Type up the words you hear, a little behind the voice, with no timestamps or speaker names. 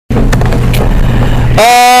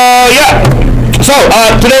Yeah. So,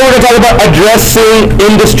 today we're going to talk about addressing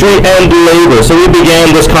industry and labor. So we began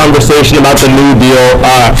this conversation about the New Deal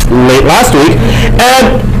late last week.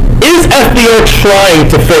 And is FDR trying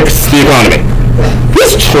to fix the economy?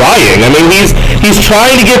 He's trying. I mean, he's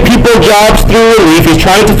trying to give people jobs through relief. He's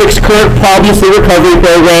trying to fix current problems through recovery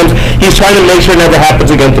programs. He's trying to make sure it never happens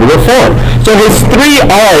again through reform. So his 3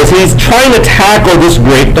 R's, he's trying to tackle this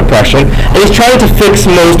Great Depression, and he's trying to fix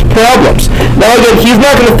most problems. Now again, he's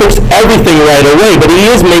not going to fix everything right away, but he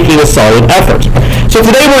is making a solid effort. So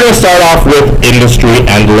today we're going to start off with industry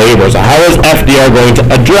and labor. So how is FDR going to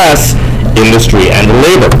address industry and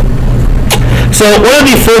labor? So one of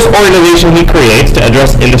the first organizations he creates to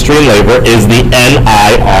address industry and labor is the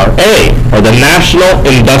NIRA, or the National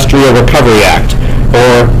Industrial Recovery Act,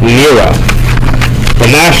 or NIRA. The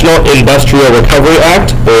National Industrial Recovery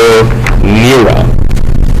Act, or NIRA.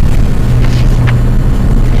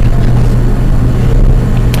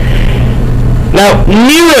 Now,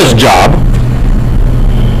 NIRA's job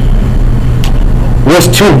was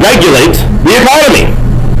to regulate the economy.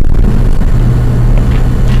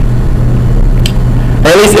 Or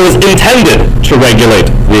at least it was intended to regulate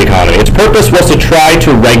the economy. Its purpose was to try to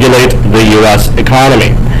regulate the U.S.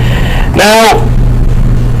 economy. Now,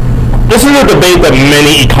 this is a debate that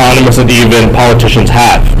many economists and even politicians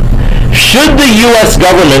have. Should the U.S.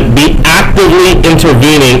 government be actively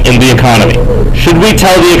intervening in the economy? Should we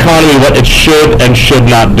tell the economy what it should and should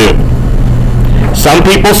not do? Some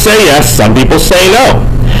people say yes, some people say no.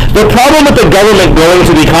 The problem with the government going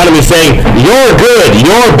to the economy saying, you're good,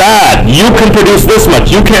 you're bad, you can produce this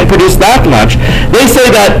much, you can't produce that much, they say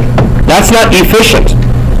that that's not efficient.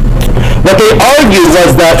 What they argue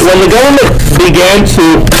was that when the government began to,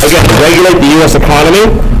 again, regulate the U.S.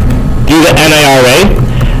 economy through the NIRA,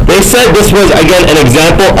 they said this was, again, an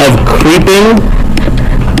example of creeping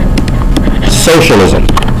socialism.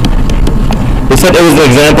 They said it was an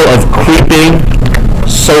example of creeping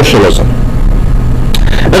socialism.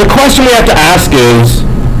 Now the question we have to ask is,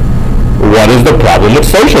 what is the problem with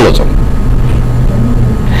socialism?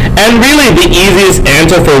 And really the easiest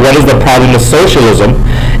answer for what is the problem with socialism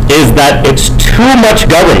is that it's too much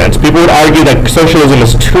government. People would argue that socialism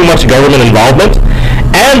is too much government involvement,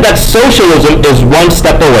 and that socialism is one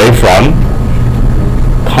step away from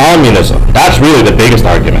communism. That's really the biggest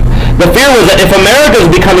argument. The fear was that if America is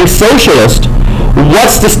becoming socialist,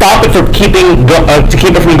 what's to stop it from to keep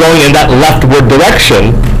it from going in that leftward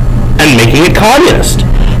direction and making it communist?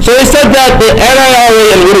 So they said that the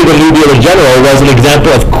NIRA and really the New Deal in general was an example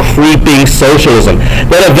of creeping socialism.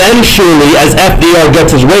 That eventually, as FDR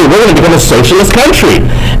gets his way, we're going to become a socialist country.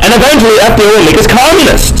 And eventually FDR will make us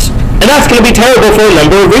communists. And that's going to be terrible for a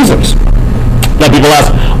number of reasons. Now people ask,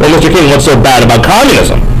 well, Mr. King, what's so bad about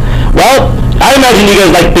communism? Well, I imagine you guys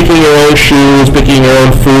like picking your own shoes, picking your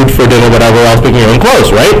own food for dinner, whatever else, picking your own clothes,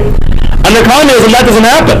 right? Under communism, that doesn't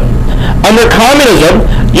happen. Under communism,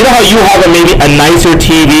 you know how you have maybe a nicer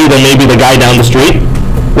TV than maybe the guy down the street?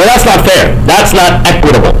 Well, that's not fair. That's not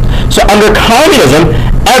equitable. So under communism,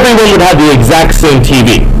 everyone would have the exact same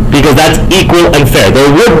TV because that's equal and fair. There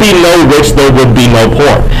would be no rich, there would be no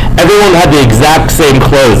poor. Everyone would have the exact same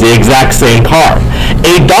clothes, the exact same car.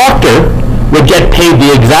 A doctor would get paid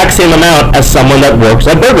the exact same amount as someone that works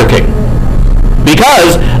at Burger King.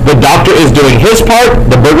 Because the doctor is doing his part,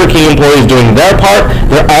 the Burger King employee is doing their part,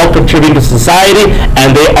 they're all contributing to society,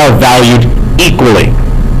 and they are valued equally.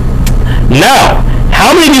 Now,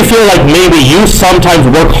 how many of you feel like maybe you sometimes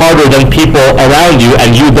work harder than people around you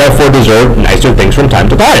and you therefore deserve nicer things from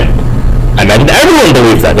time to time? I imagine everyone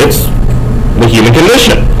believes that. It's the human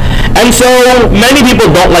condition. And so many people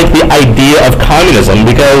don't like the idea of communism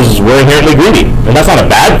because we're inherently greedy. And that's not a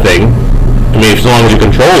bad thing. I mean, as long as you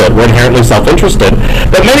control it, we're inherently self-interested.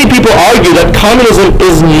 But many people argue that communism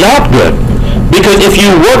is not good because if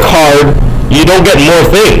you work hard, you don't get more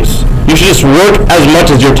things. You should just work as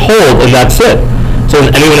much as you're told and that's it. So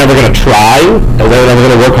is anyone ever going to try? Is anyone ever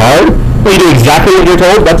going to work hard? Well, you do exactly what you're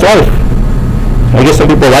told, that's life. I guess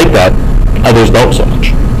some people like that. Others don't so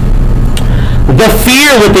much. The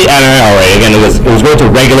fear with the NIRA, again, it was going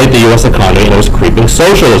to regulate the U.S. economy and it was creeping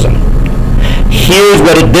socialism. Here's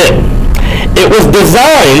what it did. It was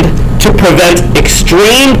designed to prevent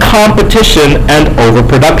extreme competition and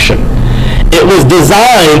overproduction. It was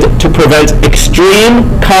designed to prevent extreme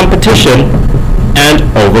competition and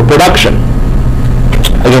overproduction.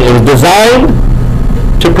 Again, it was designed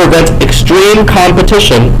to prevent extreme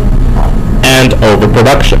competition and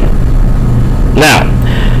overproduction. Now,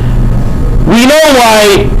 we know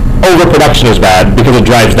why overproduction is bad because it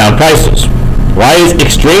drives down prices. Why is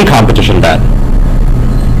extreme competition bad?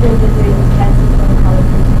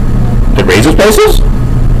 It raises prices?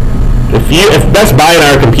 If Best Buy and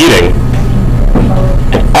I are competing,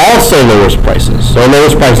 it also lowers prices. So it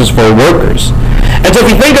lowers prices for workers. And so if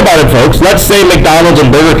you think about it, folks, let's say McDonald's and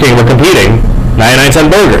Burger King were competing. 99-cent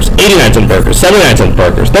burgers, 89-cent burgers, 79-cent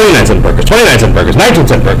burgers, 39-cent burgers, 29-cent burgers,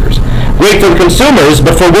 19-cent burgers. Great for the consumers,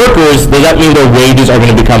 but for workers, does that mean their wages are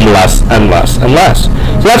going to become less and less and less?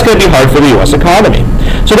 So that's going to be hard for the U.S. economy.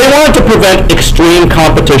 So they wanted to prevent extreme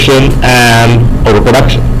competition and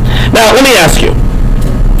overproduction. Now, let me ask you,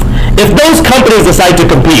 if those companies decide to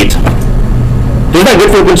compete, isn't that good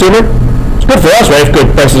for the consumer? It's good for us, right, if good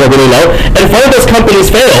prices are really low. And if one of those companies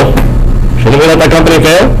fail, shouldn't we let that company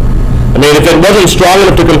fail? I mean, if it wasn't strong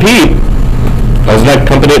enough to compete, doesn't that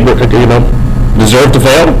company, deserve to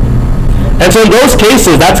fail? And so in those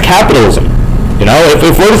cases, that's capitalism.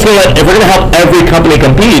 If we're going to help every company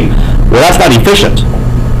compete, well, that's not efficient.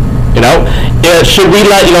 Should we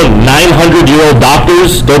let 900-year-old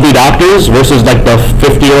doctors go be doctors versus like the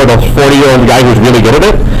 50-year-old or 40-year-old guy who's really good at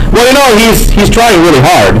it? Well, he's trying really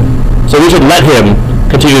hard, so we should let him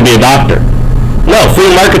continue to be a doctor. No, free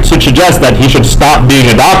markets should suggest that he should stop being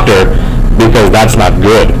a doctor because that's not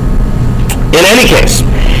good. In any case,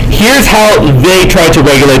 here's how they try to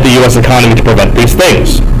regulate the U.S. economy to prevent these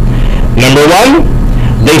things. Number one,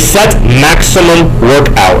 they set maximum work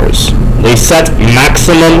hours. They set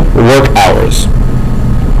maximum work hours.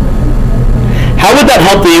 How would that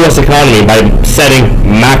help the U.S. economy by setting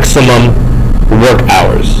maximum work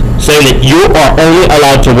hours? Saying that you are only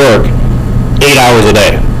allowed to work 8 hours a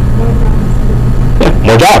day.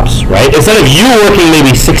 More jobs, right? Instead of you working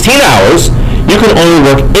maybe 16 hours, you can only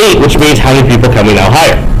work 8, which means how many people can we now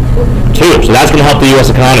hire? 2. So that's going to help the U.S.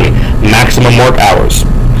 economy. Maximum work hours.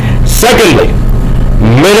 Secondly,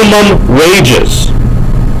 minimum wages.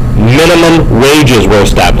 Minimum wages were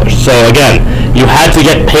established. So again, you had to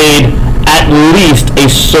get paid at least a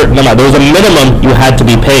certain amount. There was a minimum you had to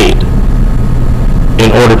be paid in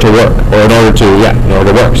order to work, or in order to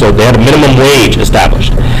work. So they had a minimum wage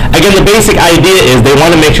established. Again, the basic idea is they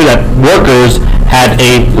want to make sure that workers had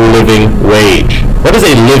a living wage. What is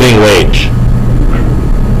a living wage?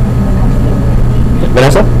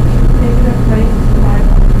 Vanessa?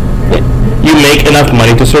 You make enough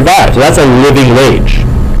money to survive. So that's a living wage.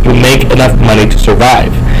 You make enough money to survive.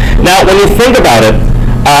 Now, when you think about it,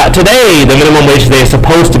 today the minimum wage today is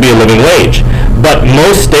supposed to be a living wage, but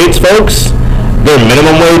most states, folks, their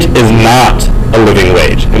minimum wage is not a living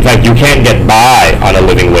wage. In fact, you can't get by on a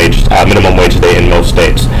living wage, minimum wage today in most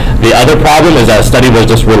states. The other problem is that a study was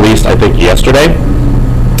just released, I think, yesterday,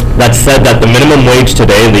 that said that the minimum wage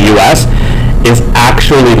today in the U.S. is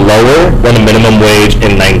actually lower than the minimum wage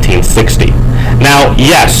in 1960. Now,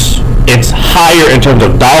 yes, it's higher in terms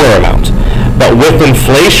of dollar amount, but with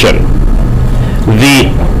inflation, the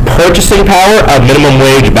purchasing power of minimum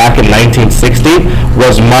wage back in 1960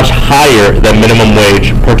 was much higher than minimum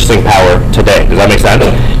wage purchasing power today. Does that make sense?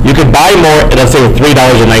 You could buy more, let's say, with $3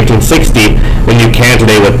 in 1960 than you can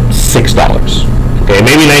today with $6. Okay,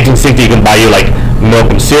 maybe in 1960 you can buy you like milk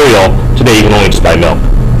and cereal. Today you can only just buy milk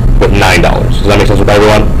with $9. Does that make sense with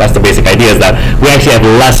everyone? That's the basic idea, is that we actually have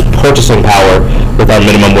less purchasing power with our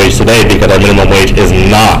minimum wage today because our minimum wage is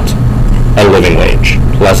not a living wage.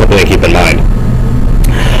 So that's something to keep in mind.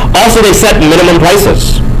 Also, they set minimum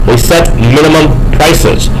prices. They set minimum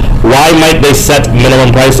prices. Why might they set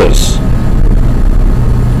minimum prices?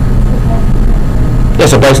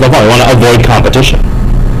 Yes, a price of the farm. They want to avoid competition.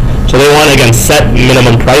 So they want to, again, set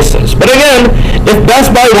minimum prices. But again, if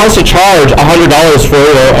Best Buy wants to charge $100 for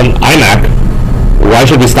an iMac, why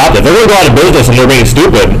should we stop it? If they're going to go out of business and they're being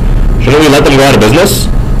stupid, shouldn't we let them go out of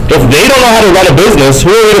business? If they don't know how to run a business,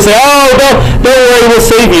 who are we to say, oh, don't worry, we'll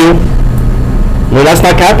save you? Well, that's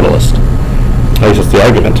not capitalist. At least that's the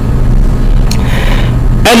argument.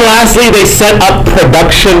 And lastly, they set up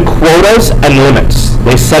production quotas and limits.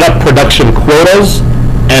 They set up production quotas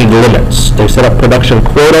and limits. They set up production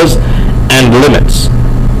quotas and limits,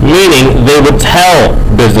 meaning they would tell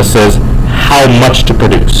businesses how much to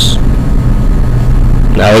produce.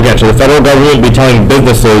 Now again, so the federal government would be telling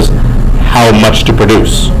businesses how much to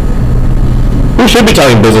produce. Who should be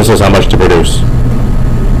telling businesses how much to produce?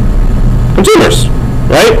 Consumers,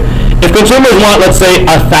 right? If consumers want, let's say,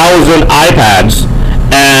 1,000 iPads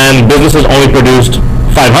and businesses only produced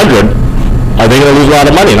 500, are they going to lose a lot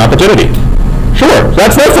of money and opportunity? Sure, so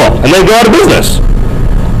that's their fault, and they go out of business.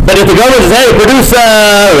 But if the government says, hey, produce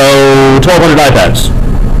 1,200 iPads,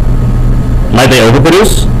 might they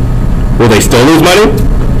overproduce? Will they still lose money?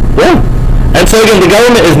 Yeah. And so again, the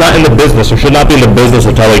government is not in the business, or should not be in the business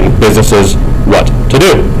of telling businesses what to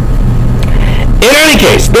do. In any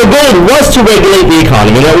case, their goal was to regulate the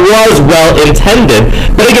economy, and it was well intended,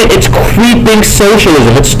 but again, it's creeping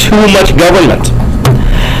socialism. It's too much government.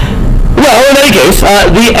 Well, in any case,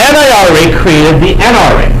 the NIRA created the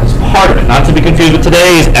NRA as part of it, not to be confused with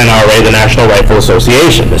today's NRA, the National Rifle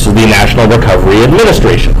Association. This is the National Recovery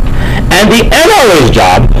Administration. And the NRA's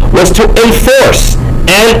job was to enforce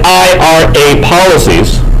NIRA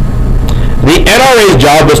policies. The NRA's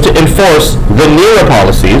job was to enforce the NIRA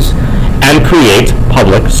policies and create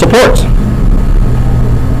public support.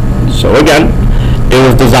 So again, it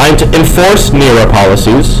was designed to enforce NIRA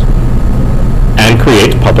policies and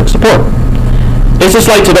create public support. It's just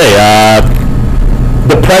like today.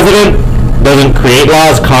 The president doesn't create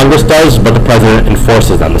laws, Congress does, but the president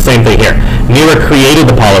enforces them. The same thing here. NIRA created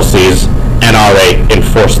the policies, NRA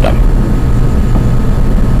enforced them.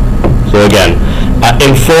 So again,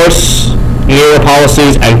 enforce NIRA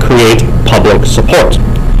policies and create public support.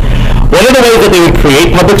 One of the ways that they would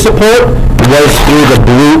create public support was through the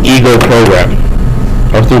Blue Eagle program,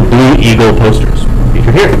 or through Blue Eagle posters. You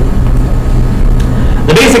can hear it.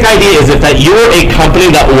 The basic idea is that you were a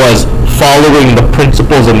company that was following the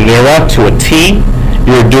principles of NIRA to a T.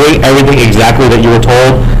 You were doing everything exactly that you were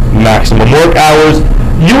told, maximum work hours.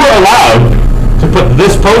 You were allowed to put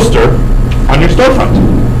this poster on your storefront.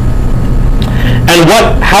 And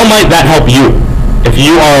how might that help you if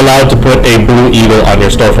you are allowed to put a Blue Eagle on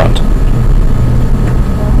your storefront?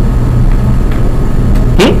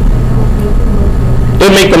 It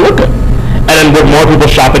would make them look good. And then would more people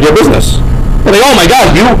shop at your business? They're like, oh my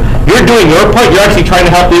God, you're doing your part. You're actually trying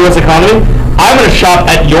to help the U.S. economy. I'm going to shop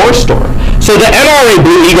at your store. So the NRA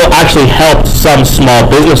Blue Eagle actually helped some small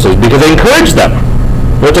businesses because they encouraged them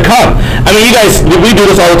to come. I mean, you guys, we do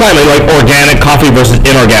this all the time. Like organic coffee versus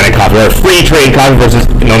inorganic coffee, or free trade coffee versus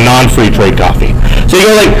non-free trade coffee. So you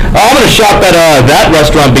go like, oh, I'm going to shop at that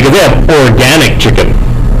restaurant because they have organic chicken.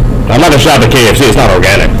 I'm not going to shop at KFC. It's not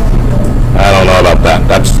organic. I don't know about that.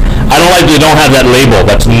 I don't like they don't have that label.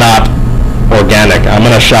 That's not organic. I'm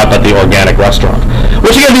going to shop at the organic restaurant.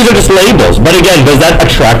 Which again, these are just labels. But again, does that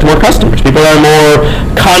attract more customers? People are more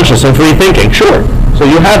conscious and free thinking. Sure. So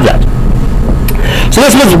you have that. So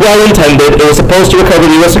this was well intended. It was supposed to recover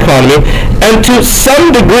the U.S. economy, and to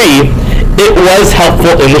some degree, it was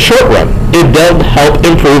helpful in the short run. It did help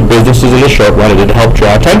improve businesses in the short run. It did help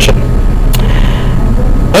draw attention.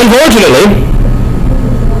 Unfortunately,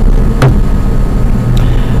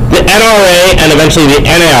 the NRA and eventually the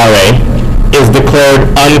NARA is declared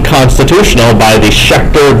unconstitutional by the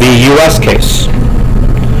Schechter v. U.S. case,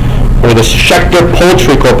 or the Schechter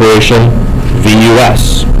Poultry Corporation v.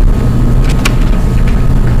 U.S.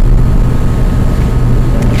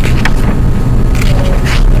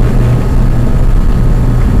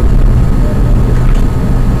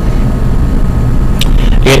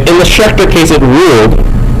 In the Schechter case, it ruled.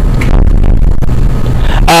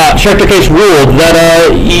 Schechter case ruled that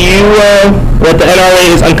that the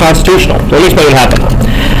NRA is unconstitutional. So let me explain what happened.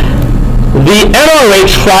 The NRA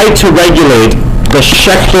tried to regulate the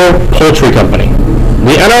Schechter Poultry Company.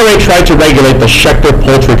 The NRA tried to regulate the Schechter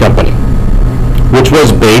Poultry Company, which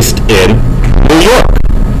was based in New York.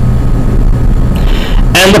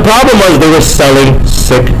 And the problem was they were selling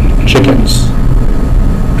sick chickens.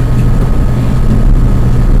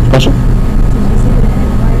 Question?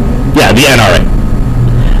 Yeah, the NRA.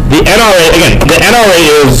 The NRA, again, the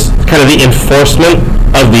NRA is kind of the enforcement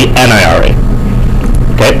of the NIRA.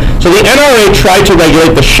 Okay? So the NRA tried to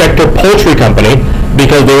regulate the Schechter Poultry Company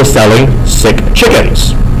because they were selling sick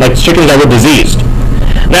chickens, like chickens that were diseased.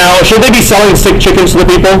 Now, should they be selling sick chickens to the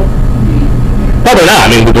people? Probably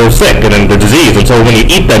not. I mean, they're sick and then they're diseased, and so when you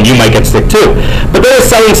eat them, you might get sick too. But they were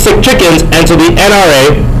selling sick chickens, and so the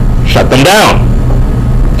NRA shut them down.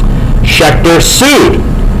 Schechter sued,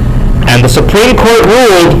 and the Supreme Court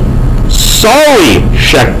ruled, sorry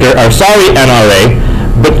NRA,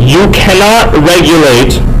 but you cannot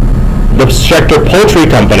regulate the Schechter Poultry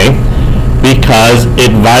Company because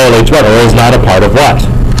it violates what, or is not a part of what?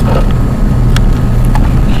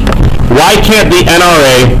 Why can't the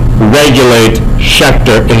NRA regulate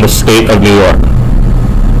Schechter in the state of New York?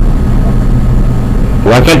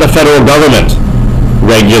 Why can't the federal government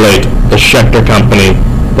regulate the Schechter Company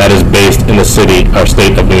that is based in the city or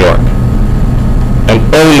state of New York, and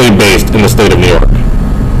only based in the state of New York?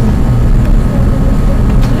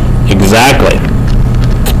 Exactly.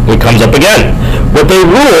 It comes up again. What they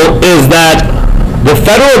rule is that the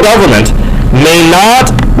federal government may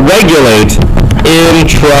not regulate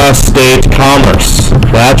intrastate commerce.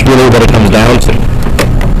 That's really what it comes down to.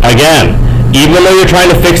 Again, even though you're trying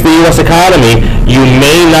to fix the U.S. economy, you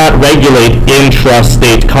may not regulate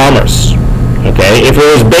intrastate commerce. Okay, if it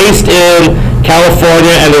was based in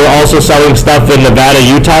California, and they're also selling stuff in Nevada,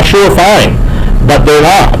 Utah, sure, fine. But they're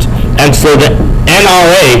not. And so the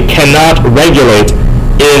NRA cannot regulate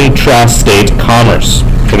intrastate commerce.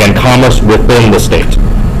 Again, commerce within the state.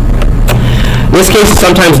 This case is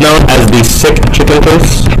sometimes known as the sick chicken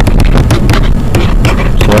case.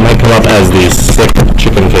 So it might come up as the sick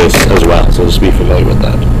chicken case as well, so just be familiar with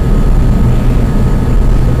that.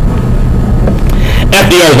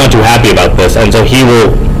 FDR is not too happy about this, and so he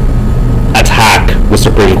will attack the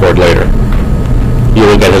Supreme Court later. He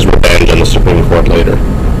will get his revenge on the Supreme Court later.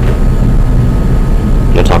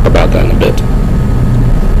 We'll talk about that in a bit.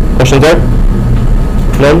 Questions there?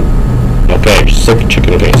 None? Okay, sick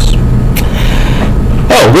chicken case.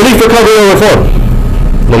 Oh, Relief, Recovery, and Reform.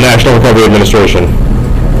 The National Recovery Administration.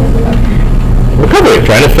 Recovery,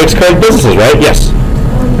 trying to fix current businesses, right? Yes.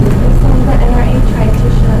 The NRA tried to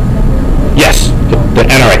shut them. Yes, the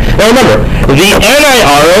NRA. Now remember, the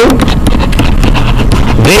NIRO,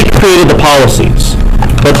 they created the policies,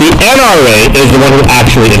 but the NRA is the one who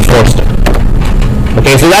actually enforced it.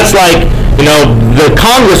 Okay, so that's like, you know, the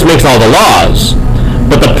Congress makes all the laws,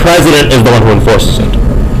 but the president is the one who enforces it.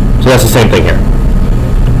 So that's the same thing here.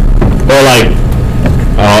 Or like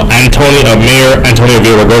Mayor Antonio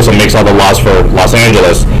Villaraigosa makes all the laws for Los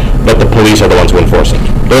Angeles, but the police are the ones who enforce it.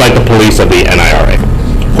 They're like the police of the NIRA.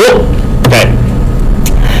 Cool. Okay.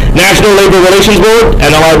 National Labor Relations Board,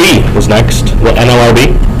 NLRB, is next. The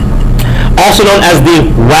NLRB. Also known as the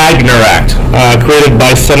Wagner Act, created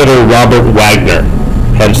by Senator Robert Wagner,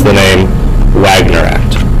 hence the name Wagner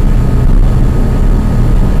Act.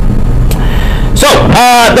 So,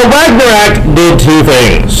 the Wagner Act did two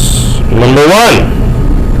things. Number one,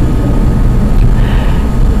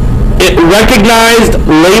 it recognized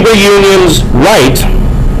labor unions' right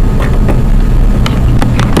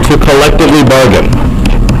to collectively bargain.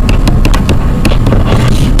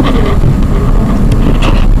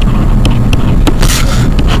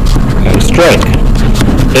 And strike.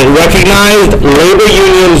 It recognized labor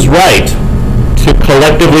unions' right to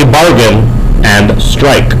collectively bargain and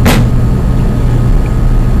strike.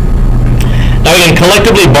 Now again,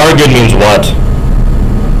 collectively bargain means what?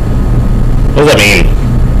 What does that mean?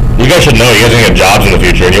 You guys should know. You guys are going to get jobs in the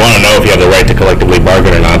future, and you want to know if you have the right to collectively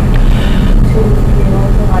bargain or not. To be able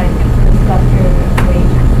to like discuss your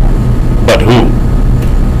wage and stuff. But who?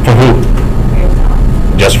 For who? For yourself.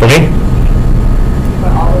 Just for me?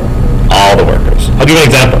 For all of you. All the workers. I'll give you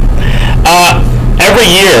an example. Every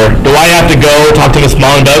year, do I have to go talk to Ms.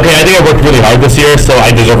 Small and go, okay, I think I worked really hard this year, so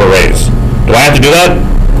I deserve a raise. Do I have to do that?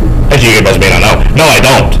 Actually, you guys may not know. No, I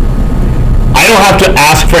don't. I don't have to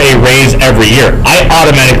ask for a raise every year. I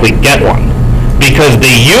automatically get one because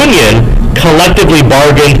the union collectively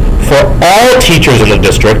bargained for all teachers in the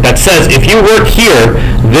district that says if you work here,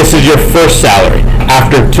 this is your first salary.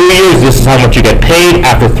 After 2 years, this is how much you get paid.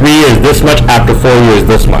 After 3 years, this much. After 4 years,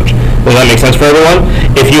 this much. Does that make sense for everyone?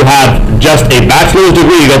 If you have just a bachelor's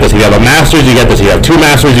degree, you get this. If you have a master's, you get this. If you have 2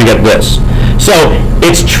 masters, you get this. So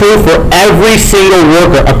it's true for every single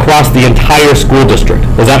worker across the entire school district.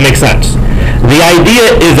 Does that make sense? The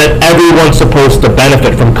idea is that everyone's supposed to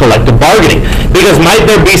benefit from collective bargaining because might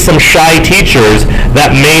there be some shy teachers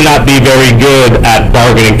that may not be very good at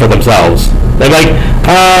bargaining for themselves. They're like,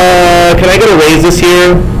 can I get a raise this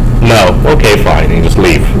year? No. Okay, fine. And you just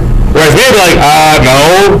leave. Whereas they'd be like,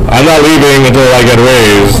 no, I'm not leaving until I get a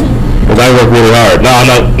raise because I work really hard. No,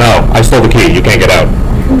 I stole the key. You can't get out.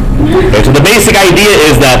 Okay, so the basic idea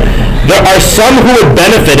is that there are some who would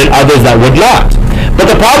benefit and others that would not. But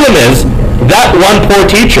the problem is that one poor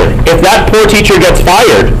teacher, if that poor teacher gets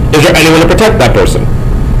fired, is there anyone to protect that person?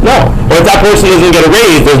 No. Or if that person doesn't get a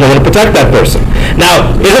raise, there's no one to protect that person.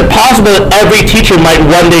 Now, is it possible that every teacher might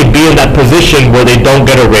one day be in that position where they don't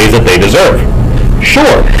get a raise that they deserve?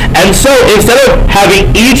 Sure. And so instead of having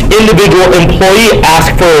each individual employee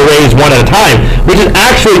ask for a raise one at a time, which is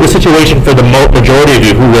actually the situation for the majority of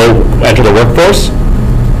you who will enter the workforce,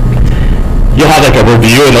 you'll have like a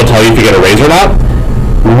review and they'll tell you if you get a raise or not.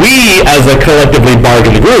 We, as a collectively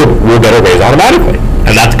bargained group, will get a raise automatically.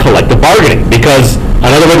 And that's collective bargaining. Because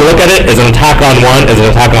another way to look at it is an attack on one is an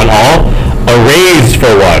attack on all. A raise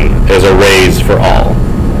for one is a raise for all.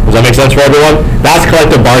 Does that make sense for everyone? That's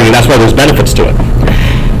collective bargaining. That's why there's benefits to it.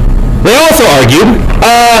 They also argued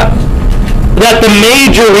that the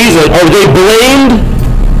major reason, or they blamed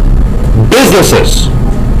businesses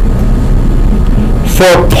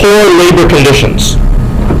for poor labor conditions.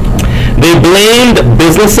 They blamed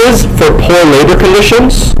businesses for poor labor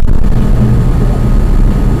conditions,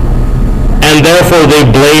 and therefore they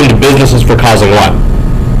blamed businesses for causing what?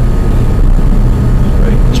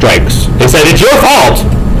 Strikes. They said, it's your fault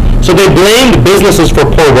So they blamed businesses for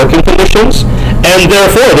poor working conditions, and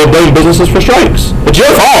therefore they blamed businesses for strikes. It's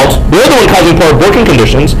your fault. You're the one causing poor working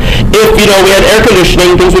conditions. If, we had air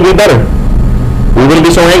conditioning, things would be better. We wouldn't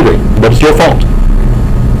be so angry, but it's your fault.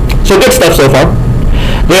 So good stuff so far.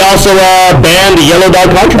 They also banned yellow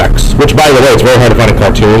dog contracts, which, by the way, it's very hard to find a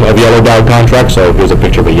cartoon of yellow dog contracts, so here's a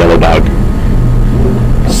picture of a yellow dog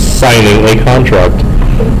signing a contract.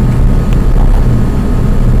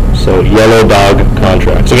 So yellow dog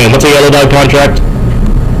contracts. Again, what's a yellow dog contract?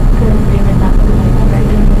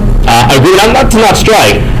 Agreement not to not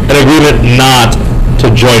strike, an agreement not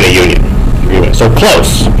to join a union. Agreement. So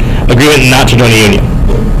close. Agreement not to join a union.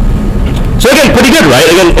 So again, pretty good, right?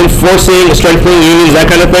 Again, enforcing, strengthening unions, that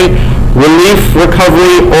kind of thing. Relief,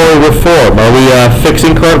 recovery, or reform? Are we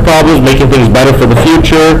fixing current problems, making things better for the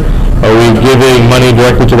future? Are we giving money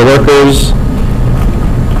directly to the workers?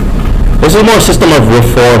 This is more a system of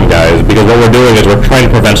reform, guys, because what we're doing is we're trying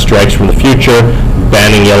to prevent strikes from the future,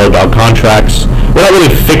 banning yellow dog contracts. We're not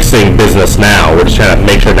really fixing business now. We're just trying to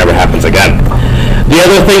make sure it never happens again. The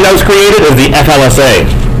other thing that was created is the FLSA.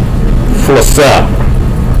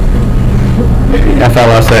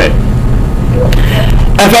 FLSA.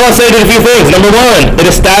 FLSA did a few things. Number one, it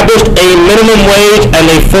established a minimum wage and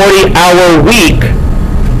a 40-hour week.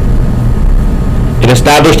 It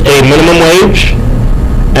established a minimum wage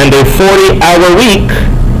and a 40-hour week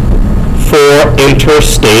for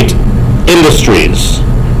interstate industries.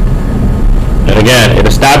 And again, it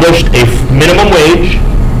established a minimum wage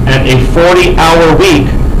and a 40-hour week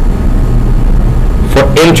for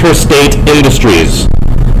interstate industries.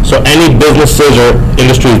 So any businesses or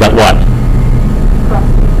industries that what?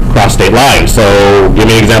 Cross state lines. So give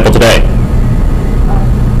me an example today.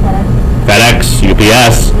 FedEx,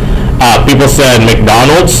 UPS. People said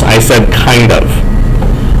McDonald's. I said kind of.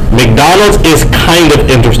 McDonald's is kind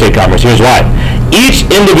of interstate commerce. Here's why. Each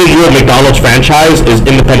individual McDonald's franchise is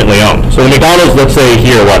independently owned. So the McDonald's, let's say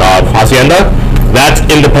here, Hacienda, that's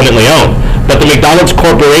independently owned. But the McDonald's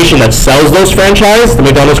corporation that sells those franchises, the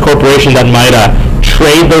McDonald's corporation that might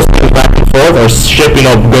trade those things back and forth or ship,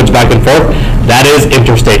 goods back and forth, that is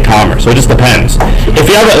interstate commerce. So it just depends.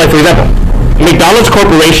 If you have, for example, McDonald's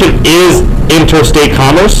corporation is interstate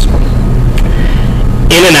commerce.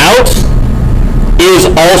 In-N-Out is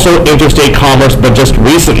also interstate commerce, but just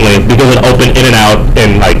recently because it opened In-N-Out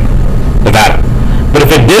in Nevada. But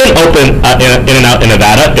if it didn't open In-N-Out in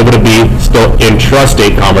Nevada, it would be still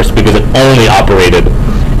intrastate commerce because it only operated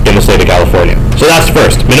in the state of California. So that's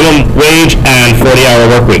first, minimum wage and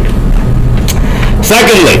 40-hour work week.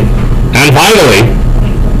 Secondly, and finally,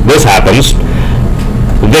 this happens,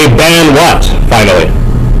 they ban what, finally?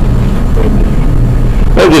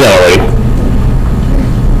 They did that already.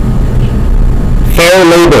 Fair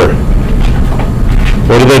labor.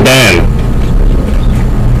 What do they ban?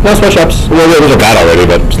 No sweatshops. Well, those are bad already,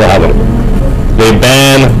 but still have them. They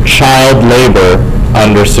ban child labor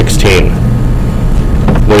under 16.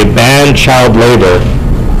 They ban child labor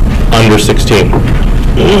under 16.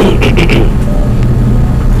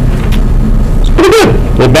 It's pretty good.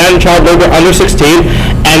 They ban child labor under 16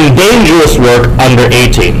 and dangerous work under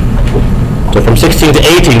 18. So from 16 to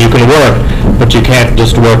 18 you can work, but you can't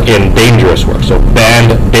just work in dangerous work. So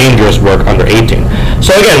banned dangerous work under 18.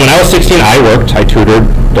 So again, when I was 16, I worked. I tutored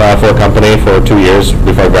for a company for 2 years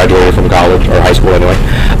before I graduated from college, or high school anyway.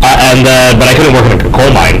 But I couldn't work in a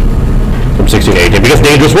coal mine from 16 to 18 because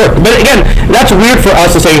dangerous work. But again, that's weird for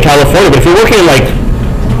us to say in California, but if you're working in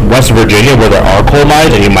West Virginia where there are coal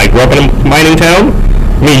mines and you might grow up in a mining town,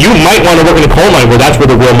 I mean, you might want to work in a coal mine where that's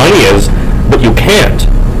where the real money is, but you can't,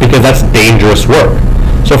 because that's dangerous work.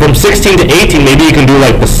 So from 16 to 18, maybe you can do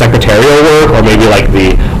the secretarial work or maybe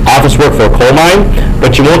the office work for a coal mine,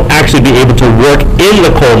 but you won't actually be able to work in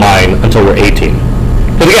the coal mine until we're 18.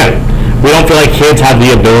 Because again, we don't feel like kids have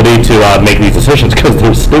the ability to make these decisions because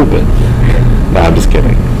they're stupid. No, I'm just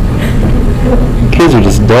kidding. Kids are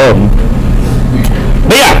just dumb.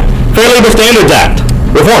 But yeah, Fair Labor Standards Act,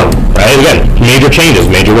 reform, right? Again, major changes,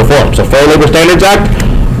 major reform. So Fair Labor Standards Act,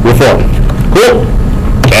 reform. Cool.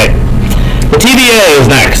 Okay. The TVA is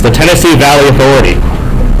next, the Tennessee Valley Authority.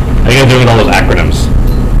 How are you guys doing with all those acronyms?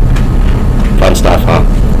 Fun stuff, huh?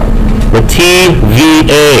 The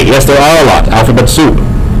TVA. Yes, there are a lot. Alphabet soup.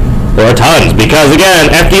 There are tons. Because,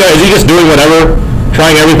 again, FDR, is he just doing whatever?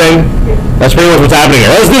 Trying everything? That's pretty much what's happening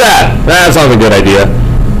here. Let's do that. That sounds like a good idea.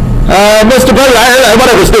 Mr. President, I heard that.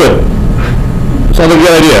 Whatever, let's do it. Sounds like a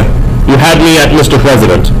good idea. You had me at Mr.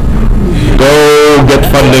 President. Go get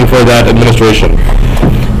funding for that administration.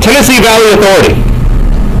 Tennessee Valley Authority.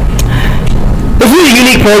 This is a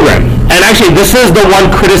unique program, and actually this is the one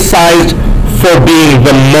criticized for being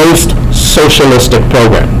the most socialistic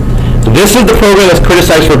program. This is the program that's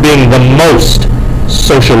criticized for being the most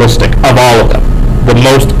socialistic of all of them. The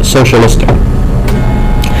most socialistic.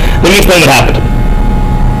 Let me explain what happened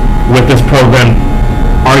with this program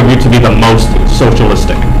argued to be the most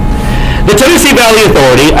socialistic. The Tennessee Valley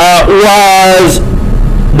Authority was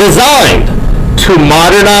designed to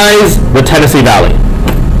modernize the Tennessee Valley.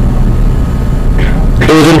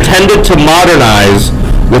 It was intended to modernize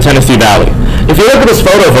the Tennessee Valley. If you look at this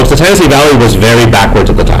photo, folks, the Tennessee Valley was very backwards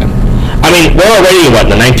at the time. I mean, we're already, what,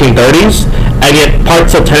 in the 1930s? And yet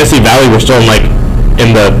parts of Tennessee Valley were still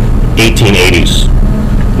in the 1880s.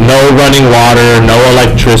 No running water, no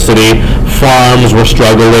electricity, farms were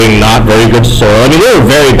struggling, not very good soil. I mean, they were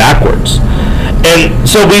very backwards. And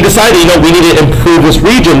so we decided, we need to improve this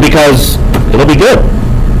region because it'll be good.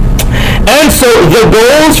 And so the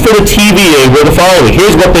goals for the TVA were the following.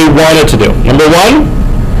 Here's what they wanted to do. Number one,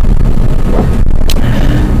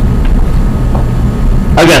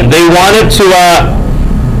 again, they wanted to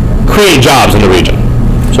create jobs in the region.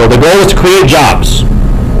 So the goal was to create jobs.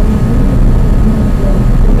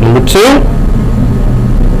 Number two,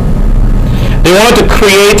 they wanted to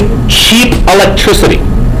create cheap electricity.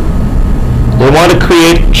 They wanted to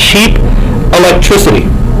create cheap electricity.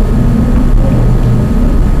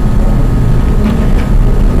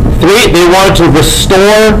 Three, they wanted to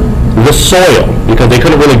restore the soil because they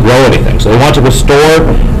couldn't really grow anything. So they wanted to restore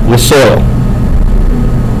the soil.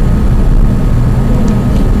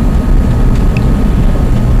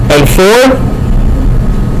 And four,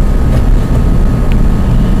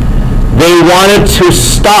 they wanted to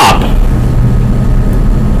stop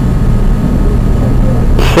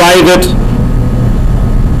private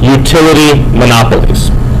utility monopolies.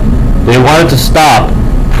 They wanted to stop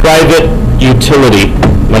private utility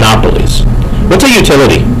monopolies. What's a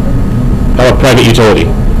utility? A private utility?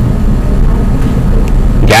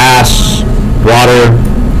 Gas, water,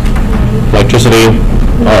 electricity,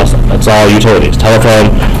 that's all utilities.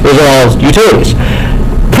 Telephone, those are all utilities.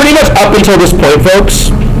 Pretty much up until this point, folks,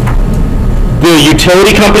 the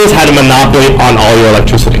utility companies had a monopoly on all your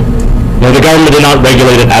electricity. The government did not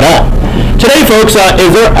regulate it at all. Today, folks,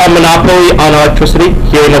 is there a monopoly on electricity?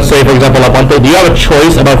 Here, let's say, for example, Aponte, do you have a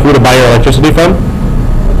choice about who to buy your electricity from?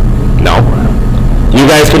 No. You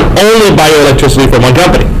guys can only buy your electricity from one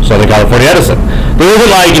company, Southern California Edison. There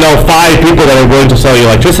isn't 5 people that are willing to sell you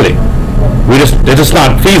electricity. It's just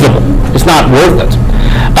not feasible. It's not worth it.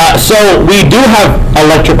 So we do have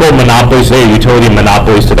electrical monopolies today, utility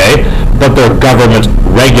monopolies today, but they're government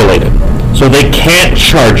regulated. So they can't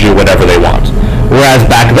charge you whatever they want. Whereas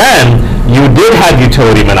back then, you did have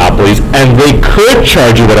utility monopolies, and they could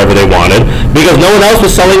charge you whatever they wanted because no one else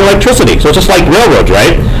was selling electricity. So it's just like railroads,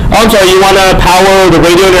 right? Oh, I'm sorry, you want to power the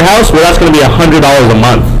radio in your house? Well, that's going to be $100 a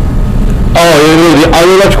month. Oh, you're the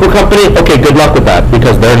other electrical company? Okay, good luck with that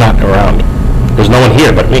because they're not around. There's no one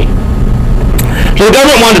here but me. So the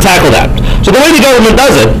government wanted to tackle that. So the way the government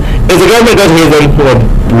does it is the government goes here with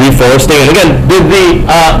reforesting. And again, did the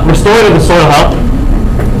restoring of the soil help?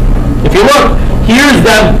 If you look, here's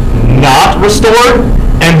them not restored,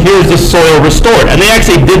 and here's the soil restored. And they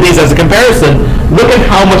actually did these as a comparison. Look at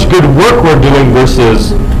how much good work we're doing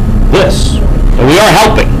versus this. And we are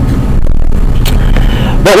helping.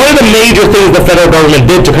 But one of the major things the federal government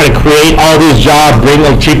did to kind of create all these jobs, bring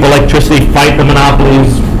cheap electricity, fight the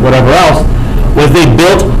monopolies, whatever else, was they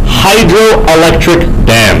built hydroelectric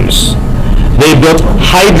dams. They built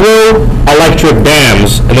hydroelectric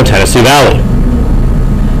dams in the Tennessee Valley.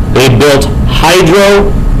 They built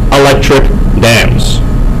hydroelectric dams.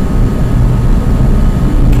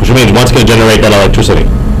 Which means what's going to generate that electricity?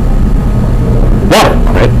 Water,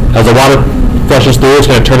 right? As the water flushes through, it's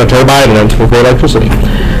going to turn a turbine and then to create electricity.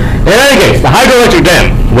 In any case, the hydroelectric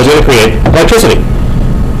dam was going to create electricity.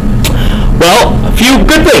 Well, a few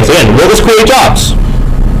good things. Again, will this create jobs?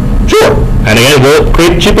 Sure. And again, will it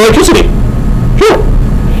create cheap electricity? Sure.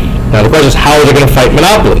 Now the question is, how is it going to fight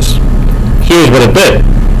monopolies? Here's what it did.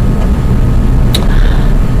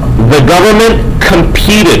 The government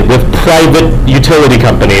competed with private utility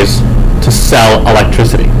companies to sell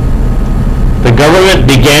electricity. The government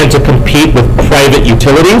began to compete with private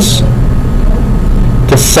utilities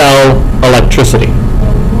to sell electricity.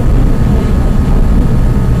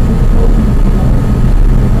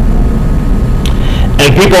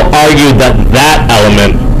 And people argued that that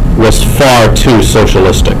element was far too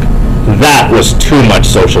socialistic. That was too much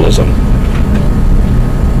socialism.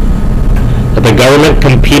 That the government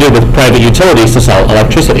competed with private utilities to sell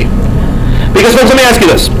electricity. Because folks, let me ask you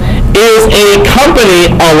this. Is a company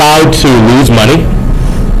allowed to lose money?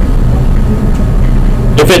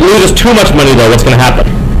 If it loses too much money, though, what's going to happen?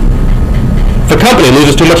 If a company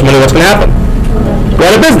loses too much money, what's going to happen? go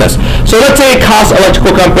out of business. So let's say it costs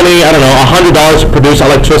electrical company, I don't know, $100 to produce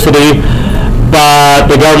electricity, but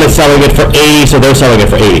the government's selling it for 80, so they're selling it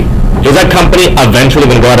for 80. Is that company eventually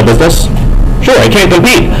going to go out of business? Sure, it can't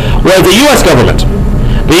compete. Whereas the U.S. government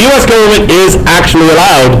is actually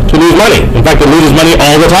allowed to lose money. In fact, it loses money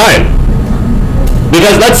all the time.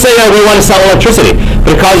 Because let's say we want to sell electricity,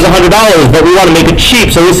 but it costs $100, but we want to make it cheap,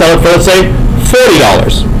 so we sell it for, let's say,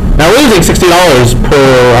 $40. Now, we're losing $60 per,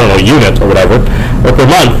 I don't know, unit or whatever, or per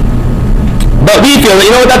month. But we feel that,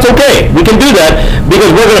 you know what, that's okay. We can do that because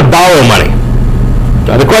we're going to borrow money.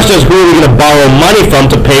 Now, the question is, who are we going to borrow money from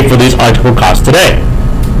to pay for these electrical costs today?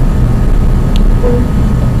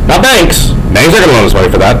 Not banks. Banks aren't going to loan us money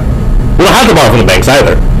for that. We don't have to borrow from the banks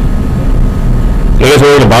either. You guys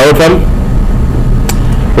know where we're going to borrow it from?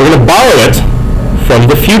 We're going to borrow it from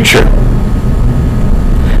the future.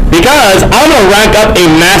 Because I'm going to rack up a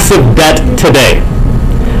massive debt today.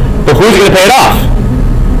 But who's going to pay it off?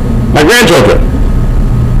 My grandchildren.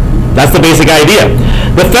 That's the basic idea.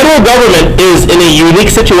 The federal government is in a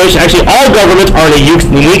unique situation. Actually, all governments are in a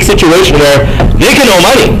unique situation where they can owe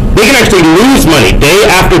money. They can actually lose money day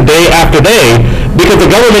after day after day because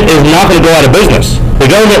the government is not going to go out of business.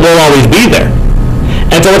 The government will always be there.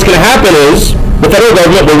 And so what's going to happen is the federal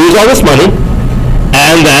government will lose all this money,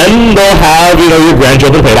 and then they'll have, your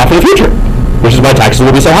grandchildren paid off in the future, which is why taxes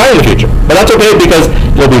will be so high in the future. But that's okay because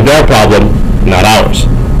it'll be their problem, not ours.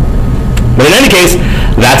 But in any case,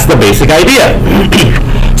 that's the basic idea.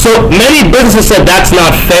 So many businesses said that's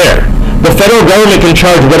not fair. The federal government can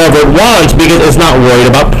charge whatever it wants because it's not worried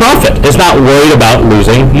about profit. It's not worried about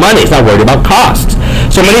losing money. It's not worried about costs.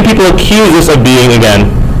 So many people accuse this of being, again,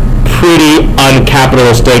 pretty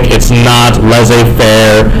uncapitalistic. It's not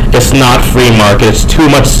laissez-faire. It's not free market. It's too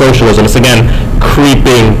much socialism. It's, again,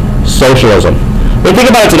 creeping socialism. But think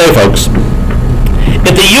about it today, folks.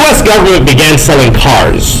 If the U.S. government began selling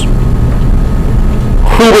cars,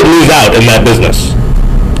 who would lose out in that business?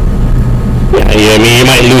 Yeah, you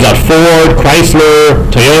might lose out Ford, Chrysler,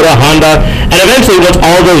 Toyota, Honda, and eventually once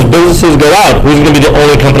all those businesses go out, who's going to be the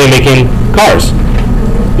only company making cars?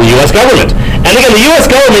 The U.S. government. And again, the U.S.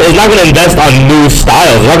 government is not going to invest on new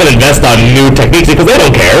styles. They're not going to invest on new techniques because they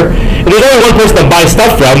don't care. If there's only one person to buy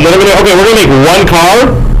stuff from, then they're going to, okay, we're going to make one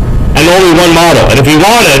car and only one model. And if you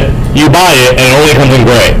want it, you buy it and it only comes in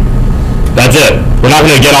gray. That's it. We're not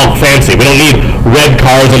going to get all fancy. We don't need red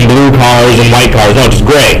cars and blue cars and white cars. No, just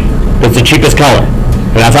gray. It's the cheapest color.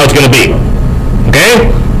 And that's how it's going to be. Okay?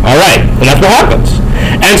 All right. And that's what happens.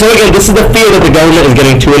 And so again, this is the fear that the government is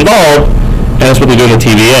getting too involved, and that's what they do in the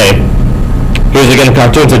TVA. Here's again a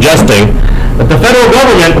cartoon suggesting that the federal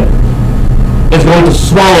government is going to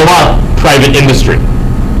swallow up private industry.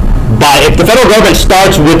 If the federal government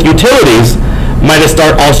starts with utilities, might it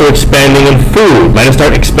start also expanding in food? Might it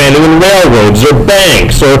start expanding in railroads or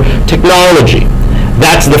banks or technology?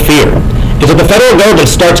 That's the fear. Is if the federal government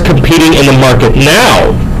starts competing in the market now,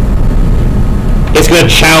 it's going to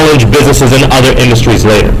challenge businesses in other industries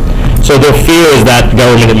later. So their fear is that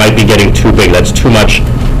government might be getting too big. That's too much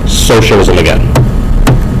socialism again.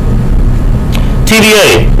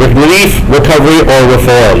 TVA, relief, recovery, or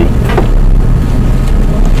reform.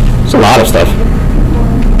 It's a lot of stuff.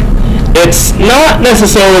 It's not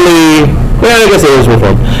necessarily, well, I guess it is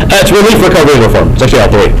reform. It's relief, recovery, and reform. It's actually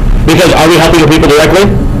all three. Because are we helping the people directly?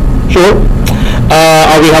 Sure.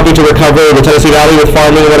 Are we helping to recover the Tennessee Valley with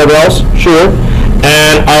farming and whatever else? Sure.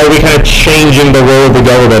 And are we kind of changing the role of the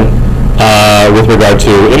government with regard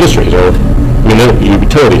to industries or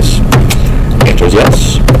utilities? The answer is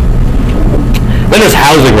yes. Then there's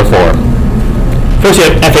housing reform. First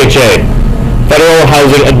you have FHA, Federal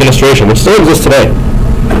Housing Administration, which still exists today.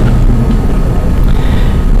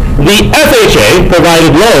 The FHA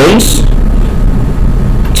provided loans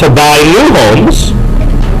to buy new homes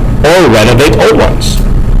or renovate old ones.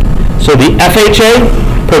 So the FHA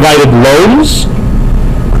provided loans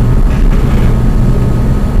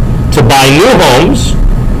to buy new homes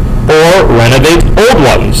or renovate old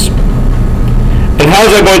ones. And how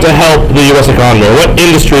is that going to help the U.S. economy? Or what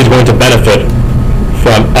industry is going to benefit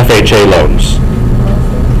from FHA loans?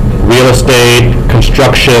 Real estate,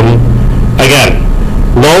 construction. Again,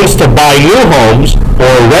 loans to buy new homes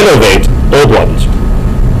or renovate old ones.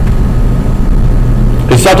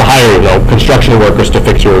 You still have to hire, construction workers to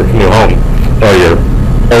fix your new home or your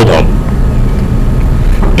old home.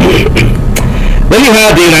 Then you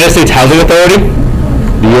have the United States Housing Authority,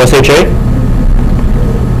 the USHA.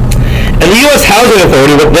 And the U.S. Housing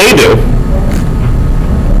Authority, what they do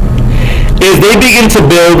is they begin to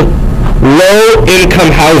build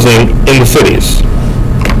low-income housing in the cities.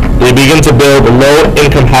 They begin to build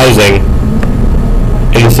low-income housing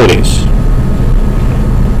in the cities.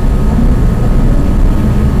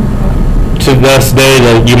 to this day,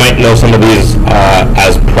 you might know some of these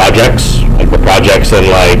as projects, like the projects in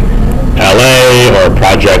like LA or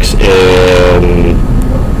projects in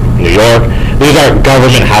New York. These are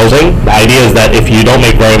government housing. The idea is that if you don't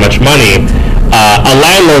make very much money, a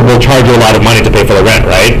landlord will charge you a lot of money to pay for the rent,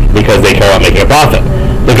 right? Because they care about making a profit.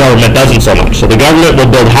 The government doesn't so much. So the government will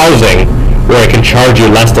build housing where it can charge you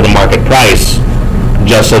less than the market price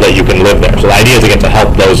just so that you can live there. So the idea is to get to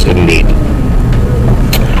help those in need.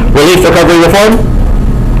 Relief, recovery, reform?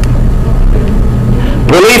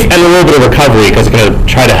 Relief and a little bit of recovery because it's going to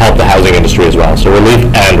try to help the housing industry as well. So relief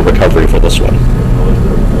and recovery for this one.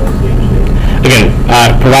 Again,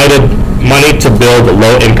 provided money to build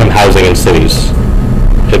low-income housing in cities.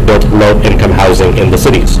 It built low-income housing in the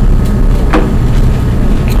cities.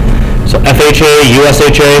 So FHA,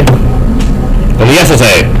 USHA, and the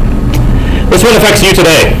SSA. This one affects you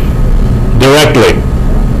today, directly.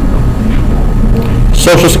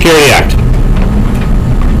 Social Security Act.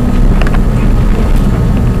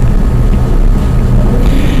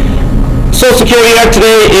 Social Security Act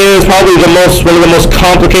today is probably one of the most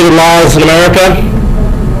complicated laws in America.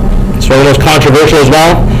 It's one of the most controversial as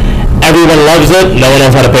well. Everyone loves it, no one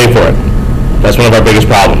knows how to pay for it. That's one of our biggest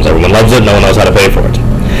problems. Everyone loves it, no one knows how to pay for it.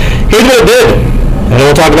 Here's what it did, and then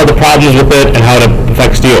we'll talk about the problems with it and how it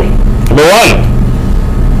affects you. Number one,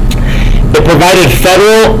 it provided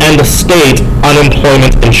federal and state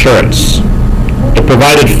unemployment insurance. It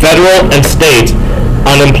provided federal and state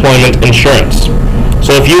unemployment insurance.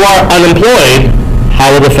 So if you are unemployed, how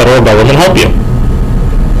will the federal government help you?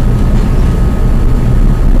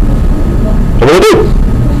 What will it do?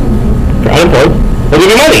 If you're unemployed, they'll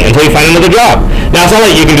give you money until you find another job. Now, it's not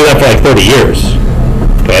like you can do that for like 30 years.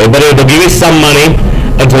 Okay, but they'll give you some money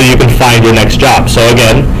until you can find your next job. So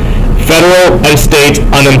again, federal and state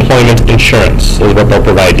unemployment insurance is what they'll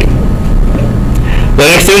provide you. The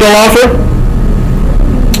next thing they'll offer,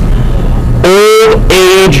 old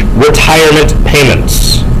age retirement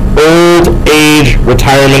payments. Old age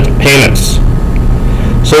retirement payments.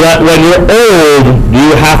 So that when you're old,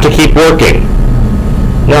 you have to keep working.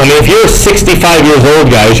 Now, I mean, if you're 65 years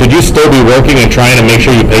old, guys, should you still be working and trying to make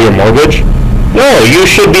sure you pay your mortgage? No, you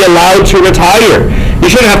should be allowed to retire. You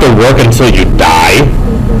shouldn't have to work until you die.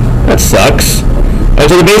 That sucks. And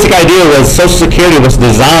so the basic idea was Social Security was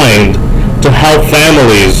designed to help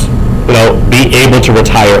families, be able to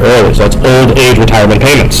retire early. So it's old age retirement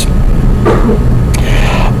payments.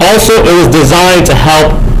 Also, it was designed to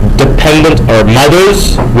help dependent or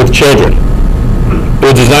mothers with children. It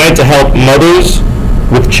was designed to help mothers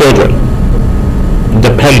with children.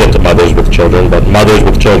 Dependent mothers with children, but mothers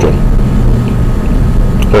with children.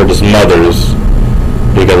 Or just mothers,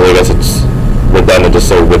 because I guess it's redundant to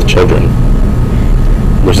say with children,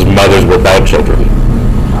 versus mothers without children.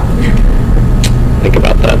 Think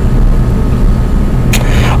about that.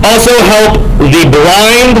 Also help the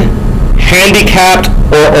blind, handicapped,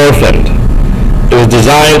 or orphaned. It was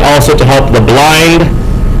designed also to help the blind,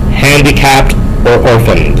 handicapped, or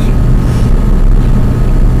orphaned.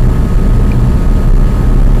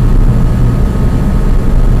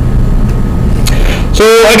 So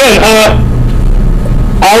again,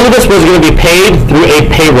 all of this was going to be paid through a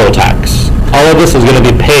payroll tax. All of this is going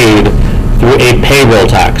to be paid through a payroll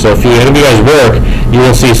tax. So if any of you guys work, you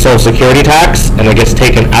will see Social Security tax, and it gets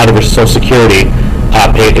taken out of your Social Security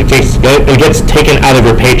it gets taken out of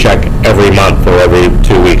your paycheck every month or every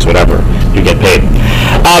 2 weeks, whatever you get paid.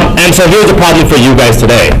 And so here's the problem for you guys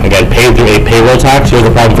today. Again, paid through a payroll tax. Here's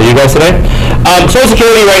the problem for you guys today. Social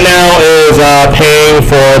Security right now is paying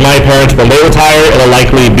for my parents when they retire. It'll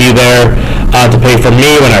likely be there to pay for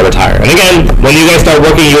me when I retire. And again, when you guys start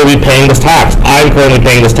working, you'll be paying this tax. I'm currently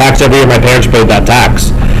paying this tax every year. My parents paid that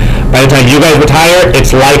tax. By the time you guys retire,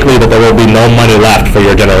 it's likely that there will be no money left for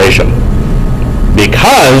your generation,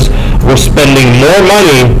 because we're spending more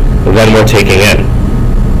money than we're taking in.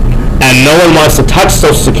 And no one wants to touch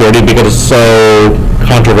Social Security because it's so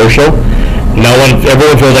controversial.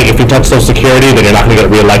 Everyone feels like if you touch Social Security, then you're not going to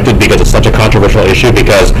get reelected because it's such a controversial issue,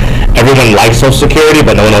 because everyone likes Social Security,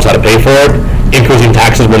 but no one knows how to pay for it. Increasing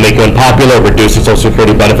taxes will make you unpopular. Reducing Social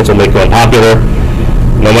Security benefits will make you unpopular.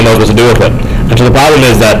 No one knows what to do with it. And so the problem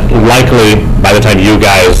is that likely by the time you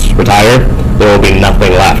guys retire, there will be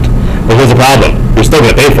nothing left. But here's the problem. You're still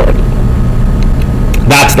going to pay for it.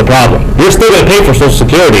 That's the problem. You're still going to pay for Social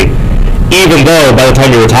Security, even though by the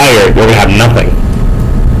time you retire, you're going to have nothing.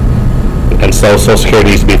 And so Social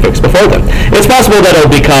Security needs to be fixed before then. It's possible that it'll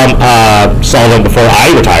become solvent before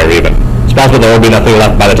I retire even. It's possible there will be nothing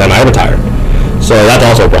left by the time I retire. So that's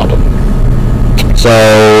also a problem. So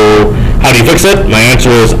how do you fix it? My answer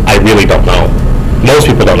is I really don't know. Most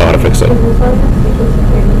people don't know how to fix it.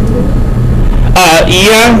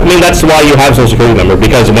 Yeah, I mean, that's why you have a Social Security number,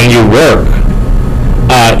 because when you work,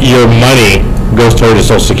 your money goes towards a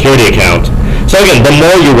Social Security account. So again, the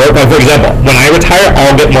more you work, like for example, when I retire,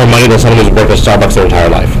 I'll get more money than someone who's worked at Starbucks their entire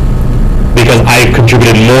life, because I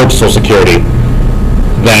contributed more to Social Security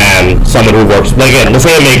than someone who works. Like again, let's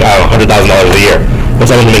say I make $100,000 a year, but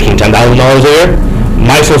someone's making $10,000 a year,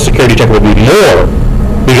 my Social Security check will be more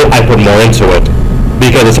because I put more into it,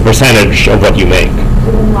 because it's a percentage of what you make.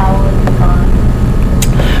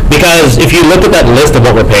 Because if you look at that list of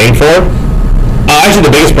what we're paying for, actually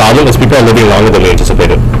the biggest problem is people are living longer than we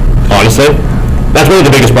anticipated. Honestly, that's one of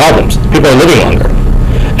the biggest problems. People are living longer.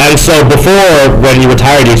 And so before, when you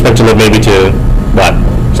retired, you expect to live maybe to, what,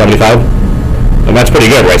 75? And that's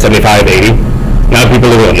pretty good, right? 75, 80. Now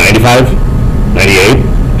people live at 95, 98.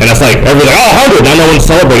 And that's like, everyone's like, oh, 100. Now no one's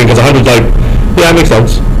celebrating because 100's like, yeah, it makes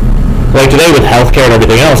sense. Like today with healthcare and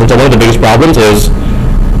everything else, and so one of the biggest problems is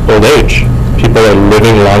old age. People are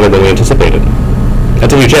living longer than we anticipated.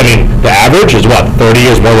 That's a huge, I mean, the average is what, 30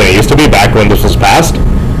 years more than it used to be back when this was passed?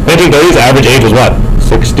 1930s, average age was what,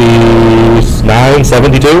 69,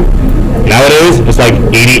 72? Nowadays, it's like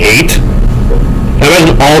 88. Now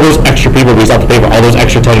imagine all those extra people we have to pay for all those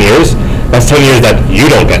extra 10 years. That's 10 years that you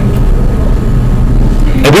don't get.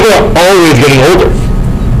 And people are always getting older.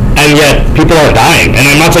 And yet, people aren't dying. And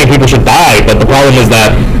I'm not saying people should die, but the problem is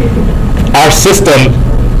that our system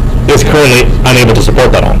is currently unable to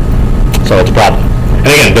support that all. So it's a problem.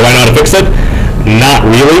 And again, do I know how to fix it? Not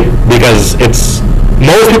really, because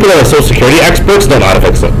most people that are Social Security experts don't know how to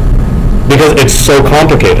fix it. Because it's so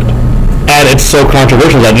complicated. And it's so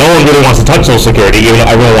controversial that no one really wants to touch Social Security, even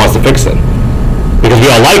though everyone wants to fix it. Because we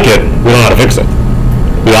all like it, we don't know how to fix it.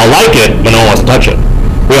 We all like it, but no one wants to touch it.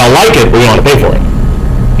 We all like it, but we don't want to pay for it.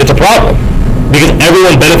 It's a problem. Because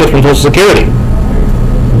everyone benefits from Social Security.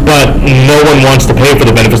 But no one wants to pay for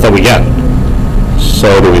the benefits that we get.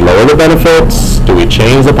 So do we lower the benefits? Do we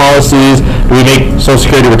change the policies? Do we make Social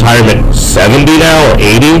Security retirement 70 now or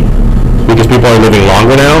 80? Because people are living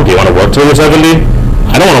longer now. Do you want to work till you're 70?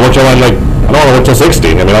 I don't want to work till I don't want to work till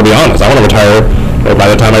 60. I mean, I'll be honest. I want to retire by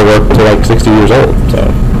the time I work till like 60 years old. So,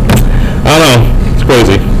 I don't know. It's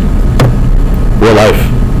crazy. Real life.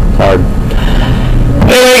 It's hard.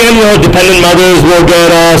 Anyway, again, dependent mothers will get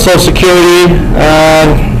Social Security.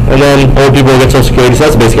 And then old people will get Social Security, so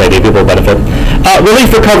that's the basic idea. People will benefit.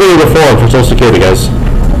 Relief, recovery, reform for Social Security, guys.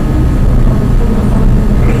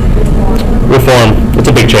 Reform.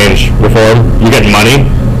 It's a big change. Reform. You get money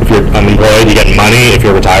if you're unemployed. You get money if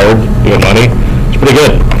you're retired. You get money. It's pretty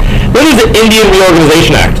good. What is the Indian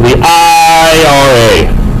Reorganization Act? The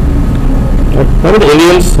IRA. Remember the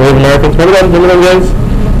Indians, Native Americans? Remember those guys?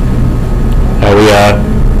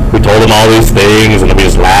 We told them all these things, and then we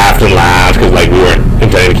just laughed and laughed because like we weren't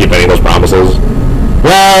intending to keep any of those promises.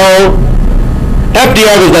 Well,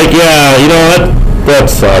 FDR was like, yeah, you know what?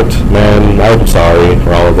 That sucked, man. I'm sorry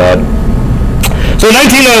for all of that. So in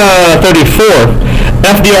 1934,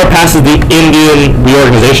 FDR passes the Indian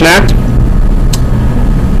Reorganization Act,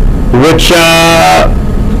 which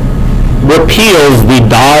repeals the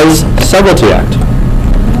Dawes Severalty Act.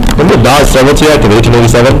 Remember the Dawes Severalty Act of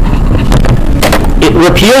 1887? It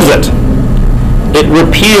repeals it. It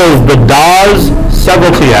repeals the Dawes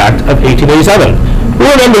Severalty Act of 1887. Who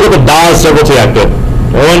remembers what the Dawes Severalty Act did?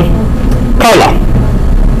 Anyone? Carla.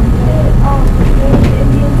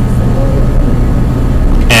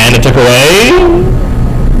 And it took away,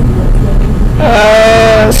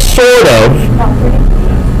 sort of,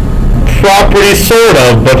 property, sort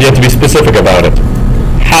of, but you have to be specific about it.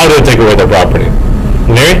 How did it take away their property?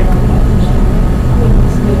 Mary?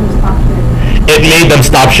 It made them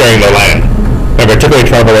stop sharing their land. Remember, it took away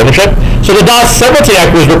tribal ownership. So the Dawes Severalty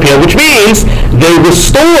Act was repealed, which means they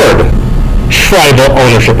restored tribal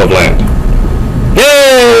ownership of land.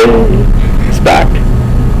 Yay! It's back.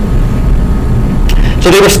 So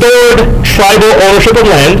they restored tribal ownership of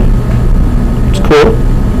land. It's cool.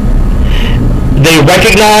 They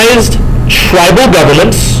recognized tribal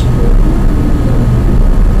governments.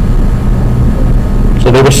 So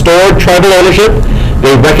they restored tribal ownership.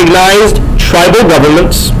 They recognized tribal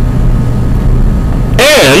governments,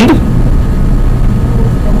 and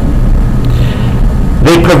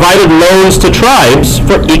they provided loans to tribes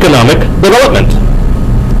for economic development.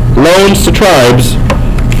 Loans to tribes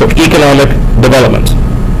for economic development.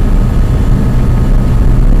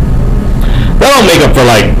 That'll make up for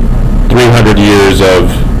like 300 years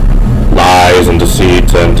of lies and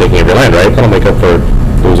deceit and taking of your land, right? That'll make up for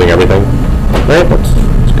losing everything, right?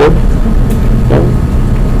 That's good. Yeah.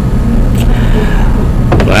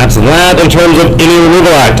 That's that in terms of Indian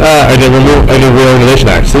Removal Act, Indian Reorganization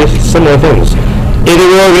Act. See, similar things. in the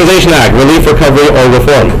Reorganization Act, relief, recovery, or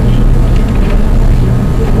reform?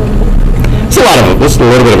 It's a lot of it. It's a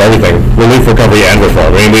little bit of everything. Relief, recovery, and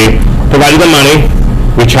reform. I mean, we provided them money.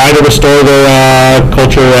 We tried to restore their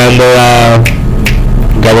culture and their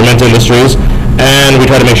government industries, and we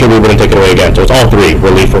tried to make sure we wouldn't take it away again. So it's all three: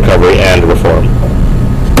 relief, recovery, and reform.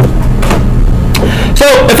 So,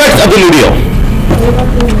 effects of the New Deal.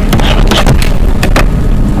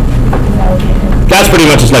 That's pretty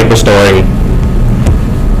much just like restoring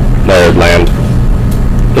their land.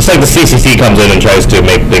 It's like the CCC comes in and tries to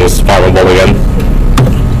make things farmable again.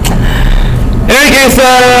 In any case,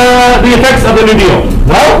 the effects of the New Deal.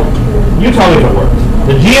 Well, you tell me if it worked.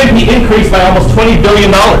 The GNP increased by almost $20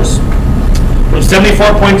 billion, from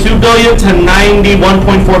 $74.2 billion to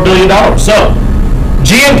 $91.4 billion. So,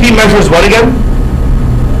 GNP measures what again?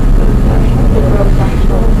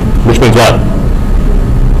 Which means what?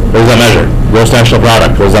 What does that measure? Gross national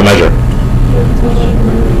product. What does that measure?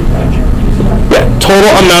 Yeah, total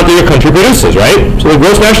amount that your country produces, right? So the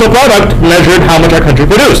gross national product measured how much our country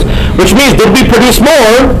produced, which means did we produce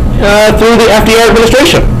more through the FDR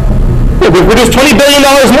administration? Yeah, we produced $20 billion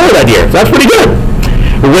more that year. So that's pretty good.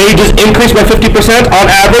 Wages increased by 50% on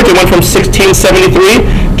average. It went from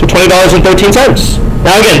 $16.73 to $20.13.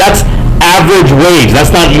 Now again, that's average wage.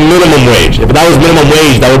 That's not minimum wage. If that was minimum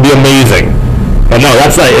wage, that would be amazing. But no,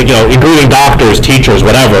 that's like, including doctors, teachers,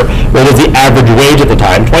 whatever. What was the average wage at the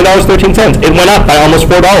time? $20.13. It went up by almost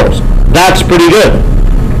 $4. That's pretty good.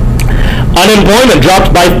 Unemployment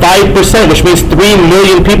dropped by 5%, which means 3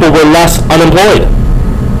 million people were less unemployed.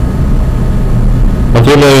 Well,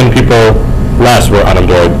 3 million people less were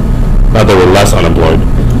unemployed. Not they were less unemployed.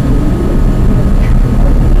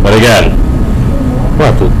 But again,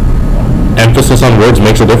 what? Emphasis on words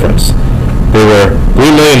makes a difference. There were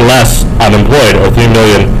 3 million less unemployed or 3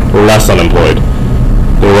 million less unemployed.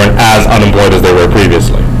 They weren't as unemployed as they were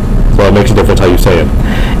previously. So it makes a difference how you say it.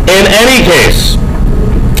 In any case,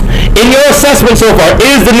 in your assessment so far,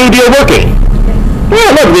 is the New Deal working?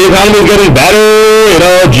 Yeah, look, the economy is getting better,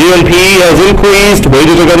 GNP has increased,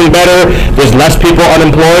 wages are getting better, there's less people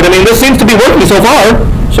unemployed. I mean, this seems to be working so far.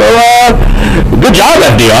 So, good job,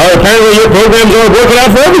 FDR. Apparently your programs are working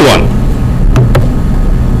out for everyone.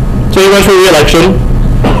 So he went for re-election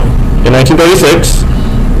in 1936,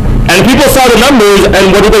 and people saw the numbers,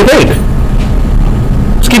 and what did they think?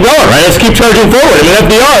 Let's keep going, right? Let's keep charging forward. I mean,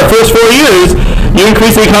 FDR, first 4 years, you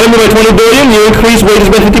increase the economy by 20 billion, you increase wages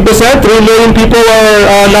by 50%, 3 million people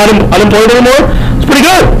are not unemployed anymore. It's pretty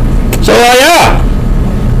good. So, yeah,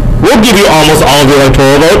 we'll give you almost all of the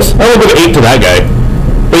electoral votes. I will give 8 to that guy.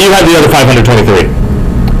 But you had the other 523.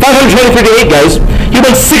 523 to 8, guys. You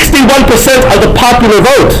won 61% of the popular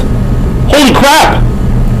vote. Holy crap!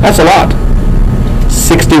 That's a lot.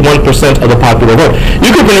 61% of the popular vote. You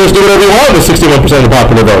can pretty much do whatever you want with 61% of the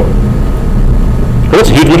popular vote. But it's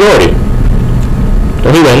a huge majority.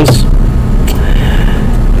 So he wins.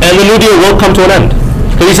 And the New Deal will come to an end.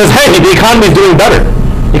 Because he says, hey, the economy is doing better.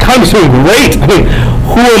 The economy is doing great. I mean,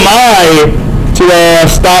 who am I to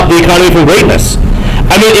stop the economy from greatness?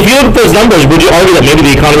 I mean, if you look at those numbers, would you argue that maybe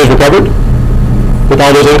the economy has recovered? With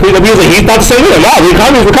all those increases? He's not saying that. Wow, the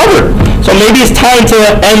economy has recovered. So maybe it's time to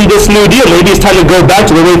end this New Deal. Maybe it's time to go back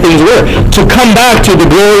to the way things were. To come back to the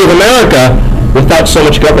glory of America without so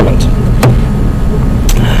much government.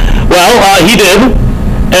 Well, he did.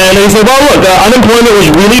 And he said, well, look, unemployment was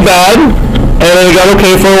really bad. And it got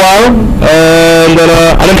okay for a while. And then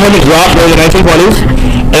unemployment dropped during the 1920s.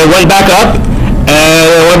 And it went back up. And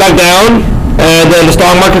it went back down. And then the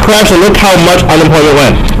stock market crashed. And look how much unemployment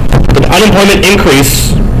went. The unemployment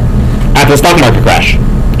increase after the stock market crash.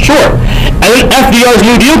 Sure. And then FDR's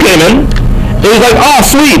New Deal came in. It was like, oh,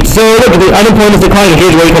 sweet. So look, the unemployment is declining.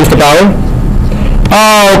 Here's where he comes to power.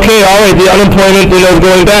 Oh, okay, all right. The unemployment, is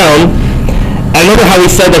going down. And look at how he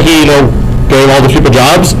said that he, gave all these people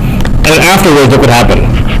jobs. And afterwards, look what happened.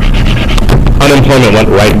 Unemployment went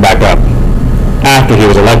right back up after he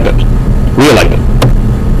was re-elected.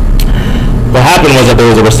 What happened was that there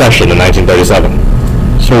was a recession in 1937.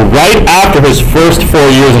 So right after his first 4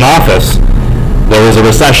 years in office, there was a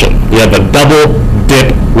recession. You have a double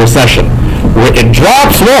dip recession, where it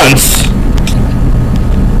drops once,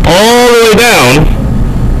 all the way down,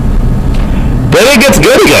 then it gets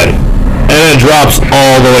good again, and then it drops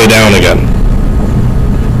all the way down again.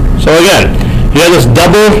 So again, you have this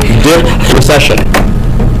double dip recession.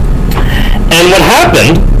 And what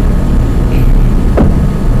happened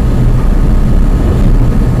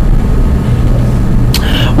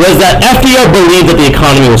was that FDR believed that the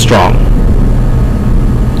economy was strong.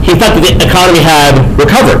 He thought that the economy had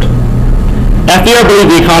recovered. FDR believed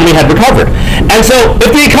the economy had recovered. And so, if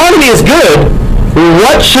the economy is good,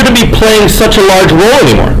 what shouldn't be playing such a large role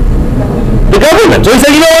anymore? The government. So he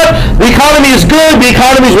said, you know what? The economy is good. The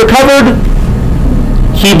economy's recovered.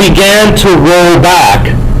 He began to roll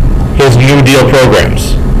back his New Deal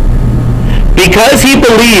programs. Because he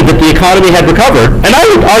believed that the economy had recovered, and I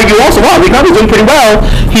would argue also, wow, the economy's doing pretty well,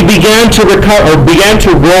 he began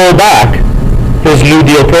to roll back his New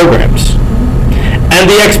Deal programs. And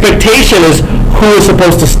the expectation is who is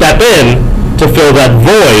supposed to step in to fill that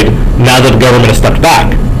void now that the government has stepped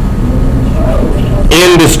back.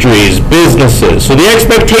 Industries, businesses. So the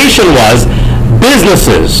expectation was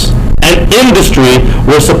businesses and industry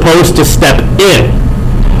were supposed to step in.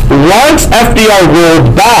 Once FDR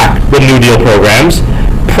rolled back the New Deal programs,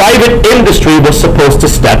 private industry was supposed to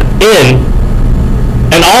step in.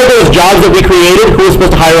 And all those jobs that we created, who was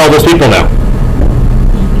supposed to hire all those people now?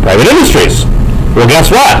 Private industries. Well,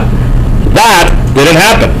 guess what? That didn't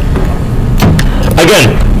happen.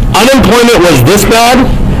 Again, unemployment was this bad,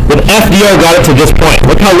 but FDR got it to this point.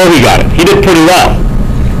 Look how low he got it. He did pretty well.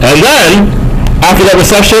 And then, after that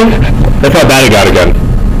recession, look how bad it got again.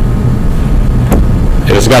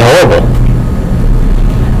 It just got horrible.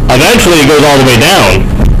 Eventually, it goes all the way down.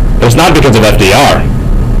 It's not because of FDR.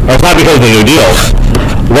 Or it's not because of the New Deal.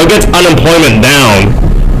 What gets unemployment down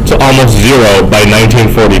to almost zero by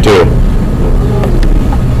 1942?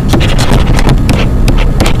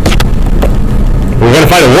 We're going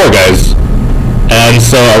to fight a war, guys. And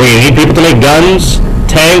so are we going to need people to make guns,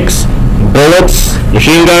 tanks, bullets,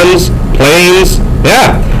 machine guns, planes?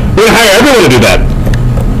 Yeah. We're going to hire everyone to do that.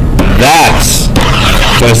 That's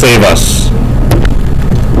going to save us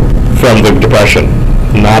from the Depression,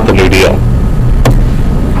 not the New Deal.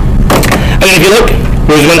 And if you look,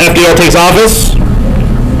 here's when FDR takes office.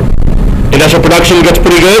 Industrial production gets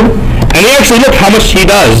pretty good. And you actually look how much he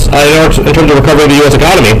does in terms of recovering the U.S.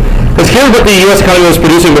 economy. Because here's what the U.S. economy was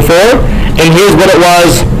producing before, and here's what it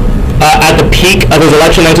was at the peak of his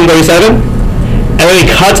election in 1937. And then he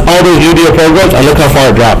cuts all those New Deal programs, and look how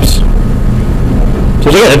far it drops.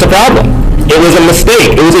 So again, it's a problem. It was a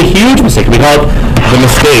mistake. It was a huge mistake. We call it the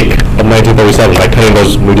mistake of 1937 by cutting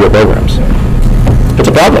those New Deal programs. It's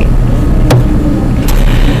a problem.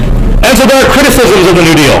 And so there are criticisms of the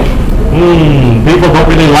New Deal. People don't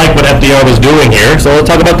really like what FDR was doing here, so let's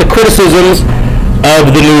talk about the criticisms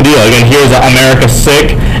of the New Deal. Again, here's America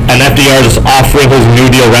Sick, and FDR is offering his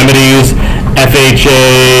New Deal remedies,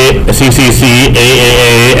 FHA, CCC,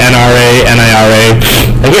 AAA, NRA, NIRA.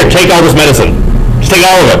 And here, take all this medicine. Just take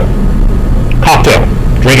all of it. Cocktail.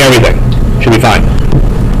 Drink everything. Should be fine.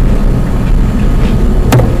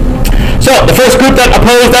 So, the first group that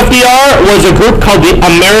opposed FDR was a group called the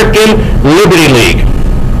American Liberty League.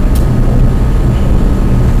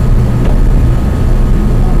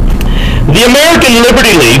 The American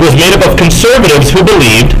Liberty League was made up of conservatives who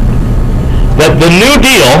believed that the New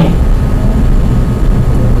Deal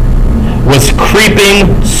was creeping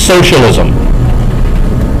socialism.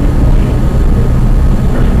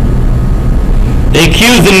 They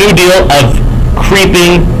accused the New Deal of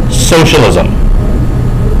creeping socialism.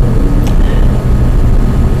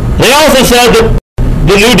 They also said that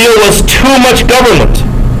the New Deal was too much government.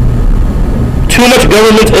 Too much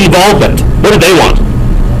government involvement. What did they want?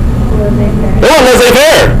 They want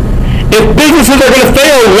laissez-faire. If businesses are going to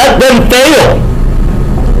fail, let them fail.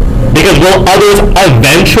 Because will others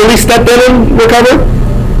eventually step in and recover?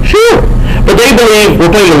 Sure. But they believe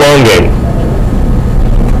we're playing the long game.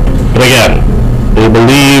 But again, they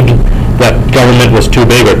believed that government was too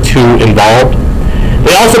big or too involved.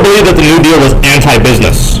 They also believed that the New Deal was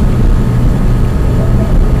anti-business.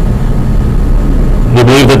 They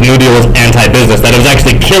believed that the New Deal was anti-business, that it was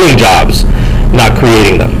actually killing jobs, not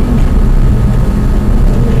creating them.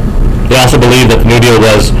 They also believed that the New Deal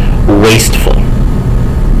was wasteful.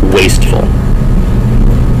 Wasteful.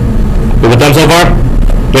 You with them so far?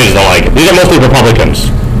 They just don't like it. These are mostly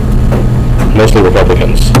Republicans. Mostly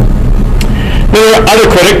Republicans. There were other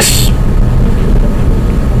critics.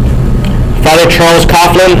 Father Charles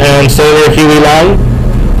Coughlin and Senator Huey Long.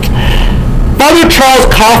 Father Charles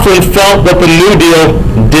Coughlin felt that the New Deal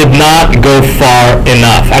did not go far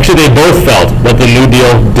enough. Actually, they both felt that the New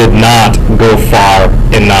Deal did not go far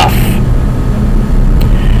enough.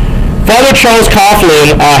 Father Charles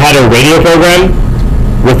Coughlin had a radio program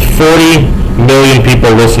with 40 million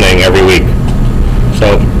people listening every week.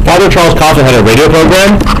 So Father Charles Coughlin had a radio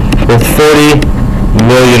program with 40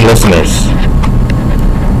 million listeners.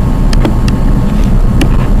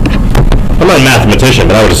 I'm not a mathematician,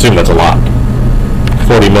 but I would assume that's a lot.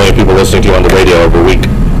 40 million people listening to you on the radio every week.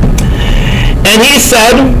 And he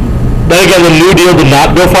said that, again, the New Deal did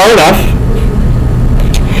not go far enough.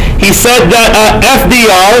 He said that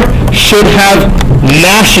FDR should have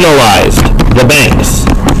nationalized the banks.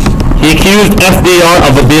 He accused FDR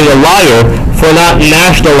of being a liar for not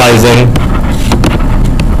nationalizing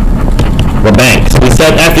the banks. He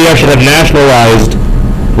said FDR should have nationalized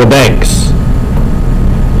the banks.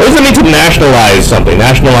 What does it mean to nationalize something?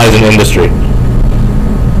 Nationalize an industry?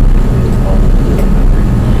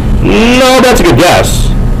 No, that's a good guess.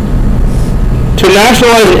 To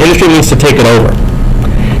nationalize an industry means to take it over.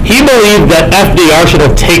 He believed that FDR should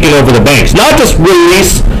have taken over the banks, not just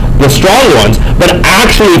release the strong ones, but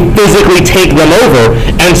actually physically take them over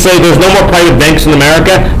and say there's no more private banks in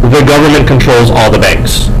America, the government controls all the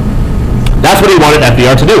banks. That's what he wanted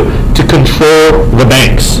FDR to do, to control the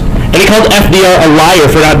banks. And he called FDR a liar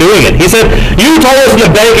for not doing it. He said, you told us in the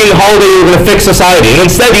banking holiday you were going to fix society, and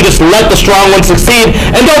instead you just let the strong ones succeed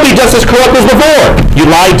and don't be just as corrupt as before. You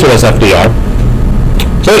lied to us, FDR.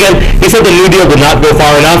 So again, he said the New Deal did not go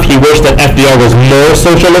far enough. He wished that FDR was more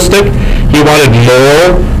socialistic. He wanted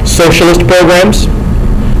more socialist programs.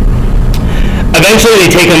 Eventually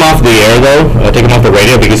they take him off the air though, take him off the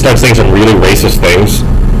radio because he starts saying some really racist things.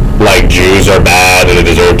 Like Jews are bad and they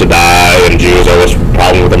deserve to die, and Jews are what's the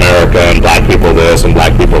problem with America, and black people this and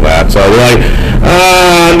black people that. So we're like,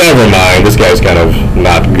 never mind, this guy's kind of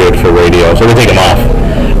not good for radio, so we take him off.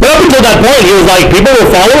 But up until that point, he was like, people were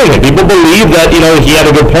following him. People believed that, he had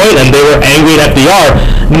a good point, and they were angry at FDR,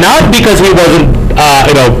 not because he wasn't,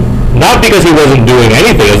 not because he wasn't doing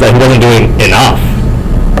anything, it's that he wasn't doing enough.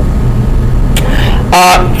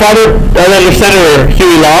 Senator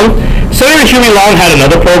Huey Long. Senator Huey Long had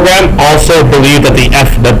another program, also believed that the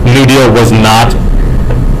New Deal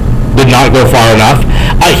did not go far enough.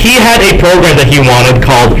 He had a program that he wanted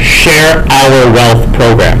called Share Our Wealth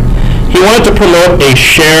Program. He wanted to promote a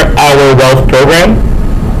Share Our Wealth program.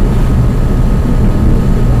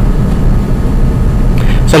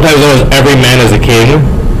 Sometimes known as Every Man is a King.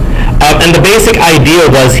 And the basic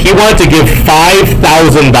idea was he wanted to give $5,000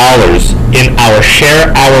 in our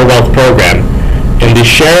Share Our Wealth program. In the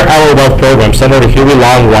Share Our Wealth program, Senator Huey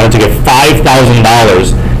Long wanted to give $5,000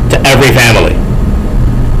 to every family.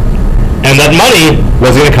 And that money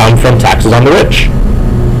was going to come from taxes on the rich.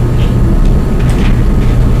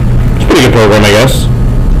 It's a pretty good program, I guess.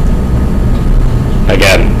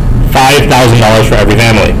 Again, $5,000 for every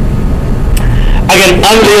family. Again,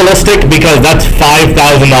 unrealistic because that's $5,000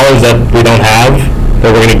 that we don't have,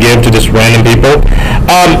 that we're going to give to just random people.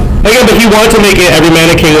 Again, but he wanted to make it every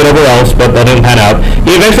man a king, whatever else, but that didn't pan out.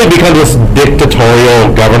 He eventually becomes this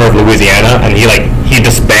dictatorial governor of Louisiana, and he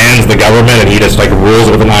disbands the government, and he just rules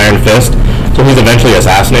it with an iron fist. So he's eventually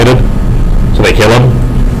assassinated. So they kill him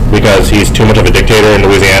because he's too much of a dictator in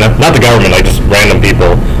Louisiana. Not the government, just random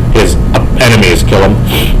people. His enemies kill him.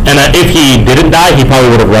 And if he didn't die, he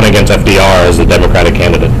probably would have run against FDR as the Democratic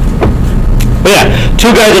candidate. But yeah,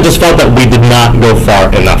 two guys that just felt that we did not go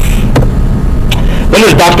far enough. Then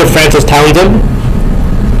there's Dr. Francis Townsend.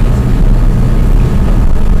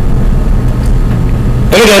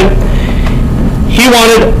 And again, he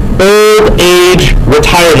wanted old age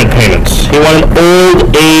retirement payments. He wanted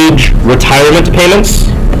old age retirement payments.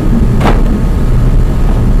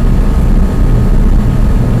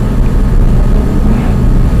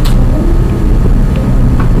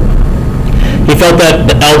 He felt that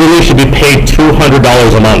the elderly should be paid $200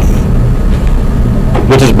 a month,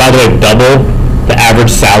 which is, by the way, double the average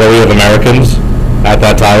salary of Americans at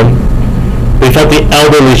that time. He felt the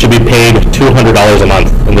elderly should be paid $200 a month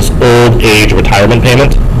in this old age retirement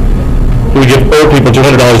payment. He would give old people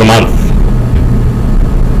 $200 a month.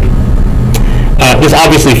 This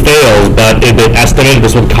obviously fails, but it estimated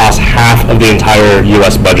this would cost half of the entire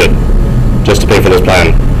U.S. budget just to pay for this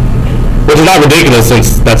plan. Which is not ridiculous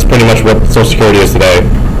since that's pretty much what Social Security is today.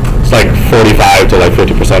 It's like 45 to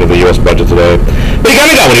 50% of the U.S. budget today. But he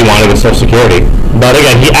kind of got what he wanted with Social Security. But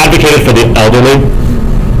again, he advocated for the elderly.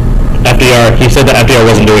 FDR, he said that FDR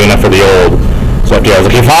wasn't doing enough for the old. So FDR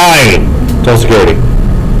was like, okay, fine, Social Security.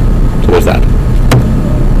 So there's that.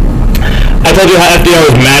 I told you how FDR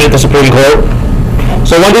was mad at the Supreme Court.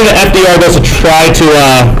 So one thing that FDR does to try to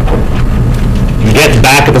get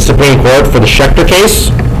back at the Supreme Court for the Schechter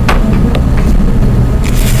case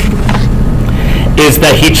is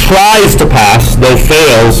that he tries to pass, though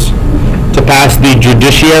fails, to pass the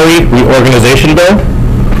Judiciary Reorganization Bill,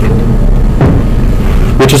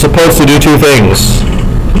 which is supposed to do two things.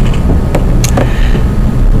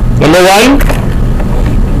 Number one,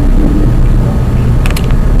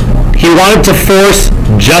 he wanted to force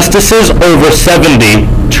justices over 70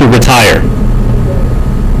 to retire.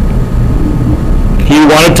 He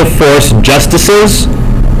wanted to force justices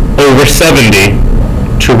over 70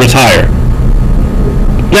 to retire.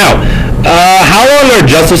 Now, How long are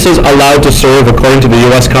justices allowed to serve according to the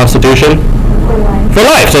U.S. Constitution? For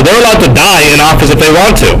life. So they're allowed to die in office if they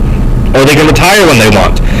want to. Or they can retire when they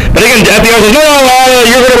want. But again, FDR says, no,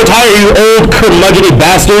 you're going to retire, you old curmudgeonly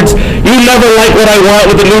bastards. You never like what I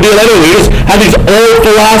want with the New Deal anyway. You just have these old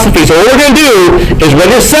philosophies. So what we're going to do is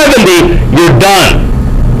when you're 70, you're done.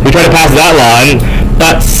 We tried to pass that law, and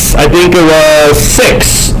that's, I think it was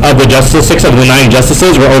 6 of the 9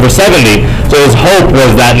 justices were over 70. So his hope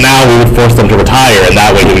was that now we would force them to retire, and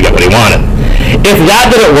that way he would get what he wanted. If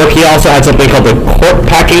that didn't work, he also had something called the court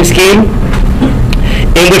packing scheme,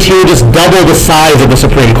 in which he would just double the size of the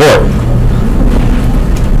Supreme Court.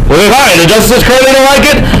 Well, fine, the justices currently don't like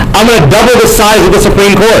it. I'm going to double the size of the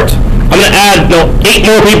Supreme Court. I'm going to add 8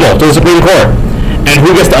 more people to the Supreme Court. And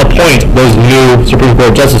who gets to appoint those new Supreme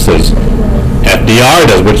Court justices? FDR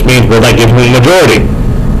does, which means will that give him a majority?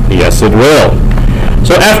 Yes, it will.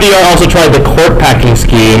 So FDR also tried the court packing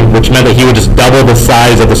scheme, which meant that he would just double the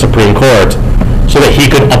size of the Supreme Court so that he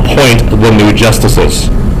could appoint the new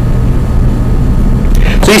justices.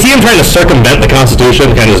 So you see him trying to circumvent the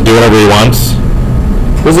Constitution, kind of just do whatever he wants.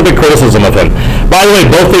 This is a big criticism of him. By the way,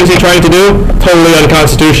 both things he's trying to do, totally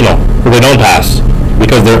unconstitutional. But they don't pass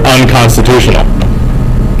because they're unconstitutional.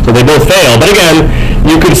 So they both fail. But again,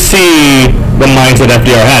 you can see the mindset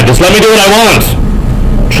FDR had. Just let me do what I want.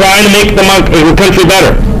 Trying to make the country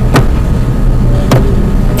better.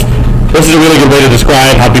 This is a really good way to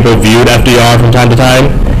describe how people viewed FDR from time to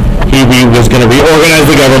time. He was going to reorganize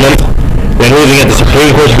the government. Then he was going to get the Supreme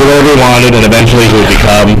Court to do whatever he wanted, and eventually he would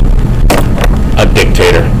become a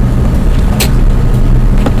dictator.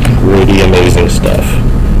 Pretty amazing stuff.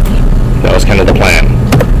 That was kind of the plan.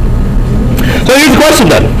 So here's the question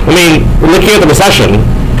then. I mean, looking at the recession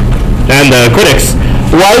and the critics,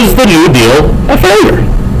 was the New Deal a failure?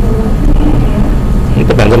 It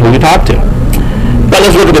depends on who you talk to. But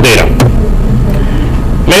let's look at the data.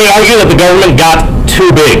 Many argue that the government got too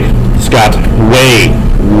big. It's got way,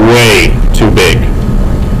 way too big.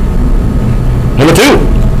 Number 2,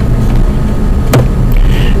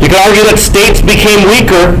 you could argue that states became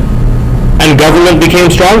weaker and government became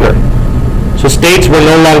stronger. So states were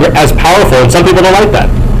no longer as powerful, and some people don't like that.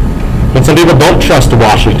 And some people don't trust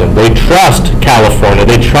Washington. They trust California,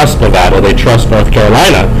 they trust Nevada, they trust North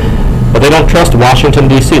Carolina, but they don't trust Washington,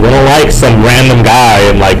 D.C. They don't like some random guy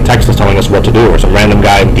in like Texas telling us what to do, or some random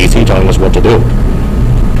guy in D.C. telling us what to do.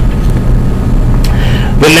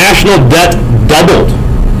 The national debt doubled,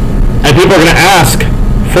 and people are going to ask,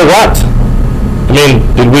 for what? I mean,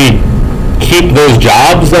 did we keep those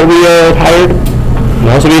jobs that we hired?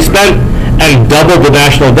 No, so we spent and doubled the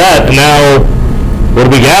national debt, and now what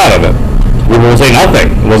do we get out of it? People will say nothing.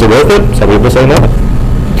 Was it worth it? Some people say no.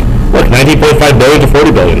 Look, $19.5 billion to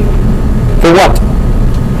 $40 billion. For what?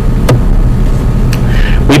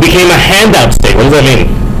 We became a handout state. What does that mean?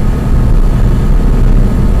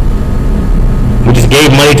 We just gave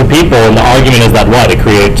money to people, and the argument is that what? It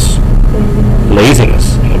creates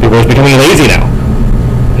laziness. People are becoming lazy now.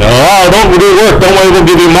 No, oh, don't do work. Don't worry, we'll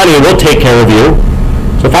give you money. We'll take care of you.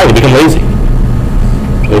 So fine, we become lazy.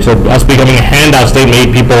 They said us becoming a handout state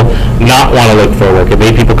made people not want to look for work. It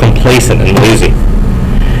made people complacent and lazy.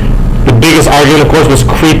 The biggest argument, of course, was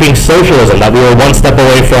creeping socialism, that we were one step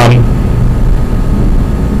away from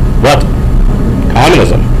what?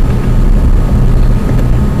 Communism.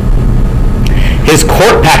 His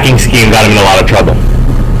court packing scheme got him in a lot of trouble.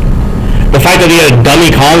 The fact that he had a dummy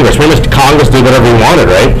Congress, pretty much Congress did whatever he wanted,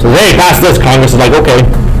 right? So hey, pass this. Congress is like, okay.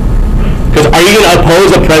 Because are you going to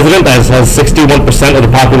oppose a president that has 61% of the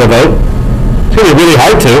popular vote? It's going to be really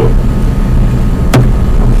hard to.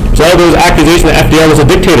 So there was accusation that FDR was a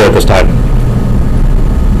dictator at this time.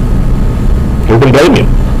 Who can blame you?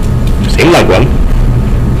 Seemed like one.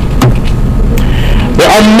 There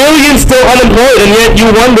are millions still unemployed, and yet you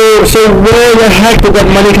wonder, so where the heck did that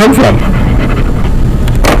money come from?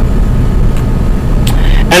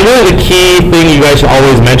 And really the key thing you guys should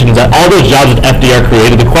always mention is that all those jobs that FDR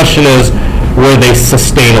created, the question is, were they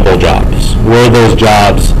sustainable jobs? Were those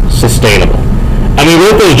jobs sustainable? I mean, we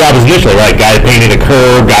wrote those jobs initially, right? Guy painting a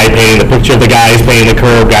curb, guy painting the picture of the guy who's painting the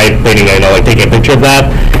curb, guy painting, like taking a picture of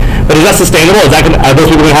that. But is that sustainable? Are those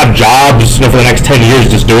people going to have jobs for the next 10 years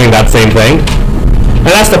just doing that same thing?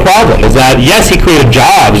 And that's the problem, is that, yes, he created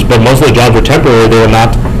jobs, but most of the jobs were temporary. They were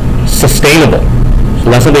not sustainable.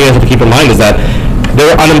 So that's something you have to keep in mind, is that they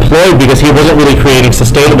were unemployed because he wasn't really creating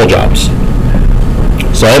sustainable jobs.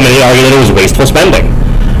 So many argue that it was wasteful spending.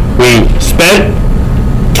 We spent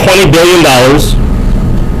 $20 billion.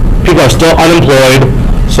 People are still unemployed.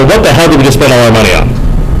 So what the hell did we just spend all our money on?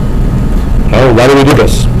 Oh, why did we do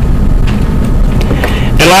this?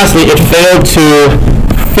 And lastly, it failed to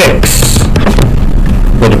fix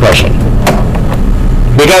the Depression.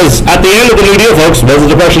 Because at the end of the New Deal, folks, was the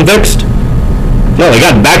Depression fixed? No, they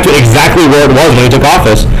got back to exactly where it was when he took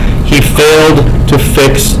office. He failed to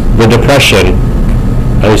fix the Depression.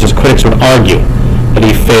 At least his critics would argue that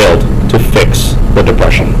he failed to fix the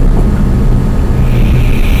Depression.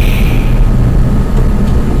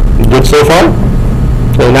 Good so far?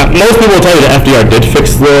 So now, most people will tell you that FDR did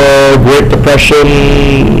fix the Great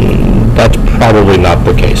Depression. That's probably not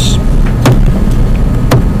the case.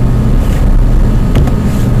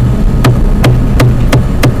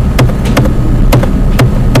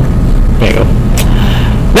 There you go.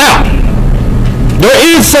 Now, there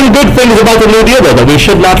is some good things about the New Deal, though, that we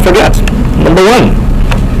should not forget. Number one,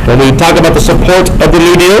 when we talk about the support of the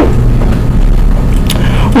New Deal,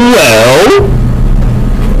 well,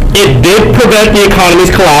 it did prevent the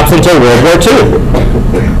economy's collapse until World War II.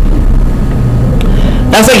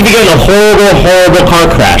 That's like if you get in a horrible, horrible car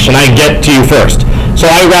crash and I get to you first.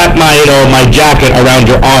 So I wrap my, my jacket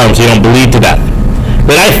around your arm so you don't bleed to death.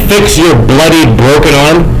 Did I fix your bloody, broken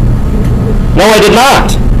arm? No, I did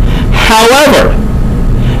not. However,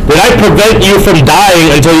 did I prevent you from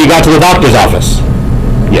dying until you got to the doctor's office?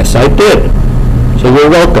 Yes, I did. So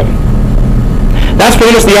you're welcome. That's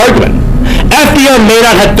pretty much the argument. FDR may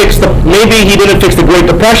not have maybe he didn't fix the Great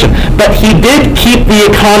Depression, but he did keep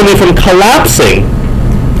the economy from collapsing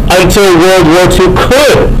until World War II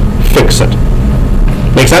could fix it.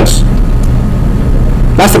 Make sense?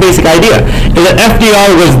 That's the basic idea. Is that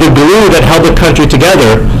FDR was the glue that held the country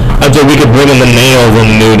together until we could bring in the nails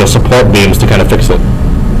and the support beams to kind of fix it.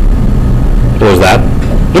 What was that?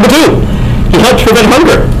 Number two, he helped prevent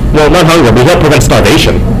hunger. Well, not hunger, but he helped prevent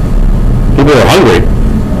starvation. People were hungry.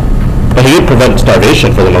 But he did prevent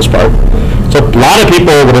starvation for the most part. So a lot of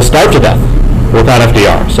people would have starved to death without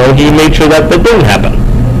FDR. So he made sure that didn't happen.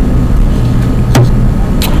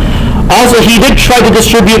 Also, he did try to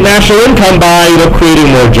distribute national income by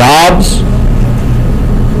creating more jobs.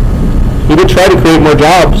 He did try to create more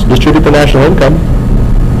jobs, distribute the national income,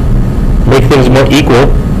 make things more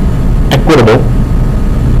equal, equitable.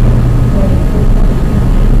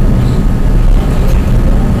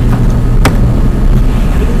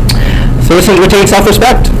 Citizens retain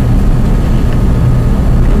self-respect.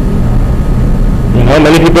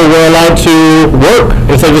 Many people were allowed to work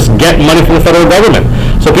instead of just get money from the federal government.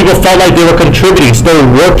 So people felt like they were contributing, still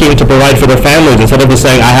working to provide for their families instead of just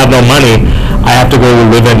saying, I have no money, I have to go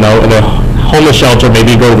live in a homeless shelter,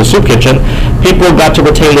 maybe go to the soup kitchen. People got to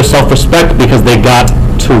retain their self-respect because they got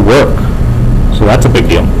to work. So that's a big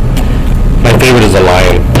deal. My favorite is a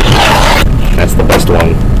lion. That's the best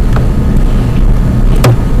one.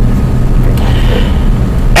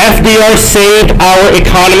 FDR saved our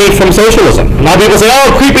economy from socialism. A lot of people say,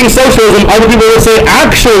 oh, creeping socialism. Other people would say,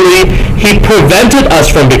 actually, he prevented us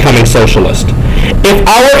from becoming socialist. If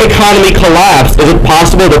our economy collapsed, is it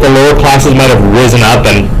possible that the lower classes might have risen up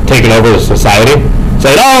and taken over society?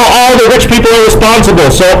 Said, oh, all the rich people are responsible,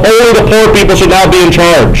 so only the poor people should now be in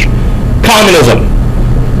charge. Communism.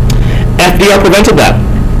 FDR prevented that,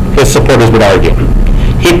 his supporters would argue.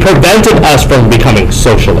 He prevented us from becoming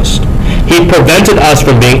socialist. He prevented us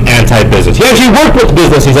from being anti-business. He actually worked with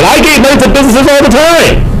business. He said, I gave money to businesses all the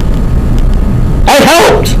time. I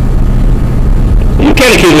helped. You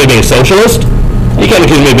can't accuse me of being socialist. You can't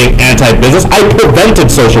accuse me of being anti-business. I prevented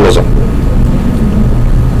socialism.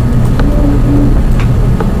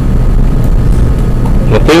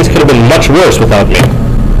 Well, things could have been much worse without me.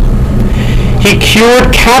 He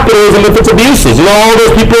cured capitalism with its abuses. All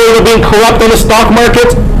those people who were being corrupt on the stock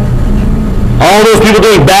market, all those people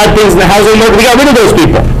doing bad things in the housing market, we got rid of those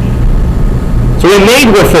people. So we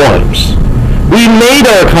made reforms. We made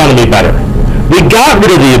our economy better. We got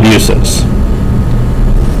rid of the abuses.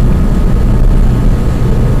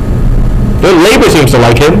 But labor seems to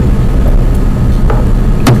like him.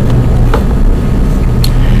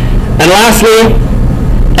 And lastly,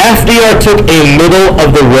 FDR took a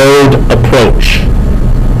middle-of-the-road approach.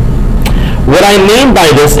 What I mean by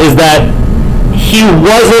this is that he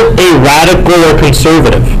wasn't a radical or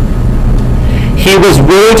conservative. He was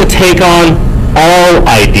willing to take on all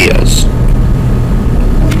ideas.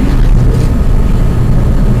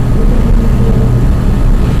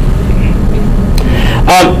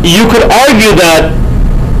 You could argue that,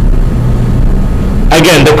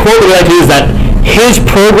 again, the quote that I like to use is that his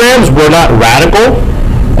programs were not radical,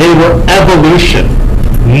 they were evolution,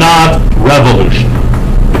 not revolution.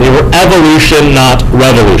 They were evolution, not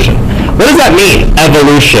revolution. What does that mean?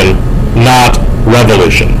 Evolution, not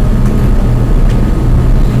revolution.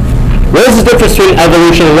 What is the difference between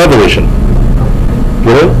evolution and revolution?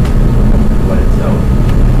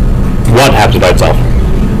 What have to by itself?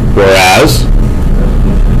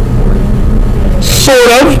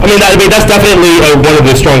 that's definitely one of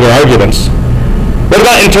the stronger arguments. What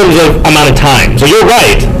about in terms of amount of time? So you're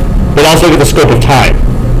right, but also look at the scope of time.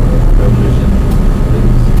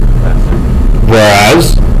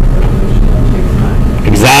 Whereas,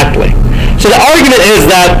 exactly. So the argument is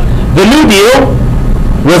that the New Deal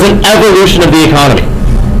was an evolution of the economy.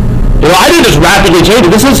 I didn't just rapidly change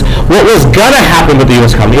it. This is what was going to happen with the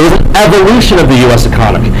U.S. economy. It was an evolution of the U.S.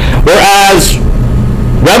 economy. Whereas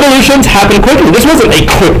revolutions happen quickly. This wasn't a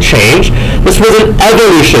quick change. This was an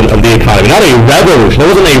evolution of the economy, not a revolution. It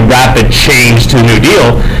wasn't a rapid change to the New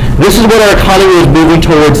Deal. This is what our economy was moving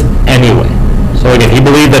towards anyway. So again, he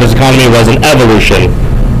believed that his economy was an evolution,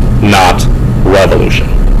 not revolution.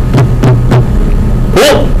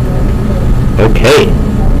 Cool. Okay.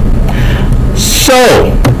 So,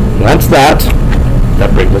 that's that.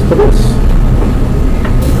 That brings us to this.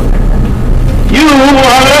 You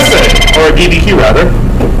have an essay, or a DBQ rather.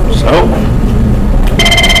 So,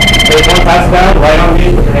 there's one pass it down, right on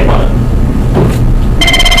me, put your name on it.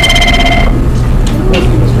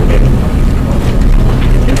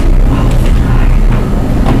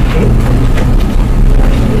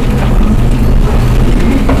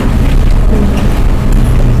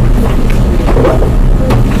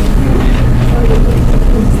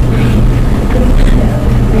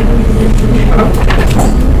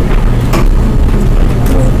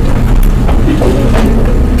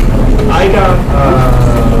 I got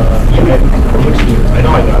email. Which year? I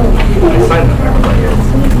know I got it. I signed that paper right here.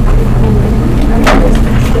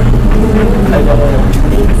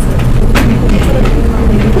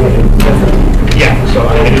 Yeah, so I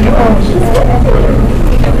didn't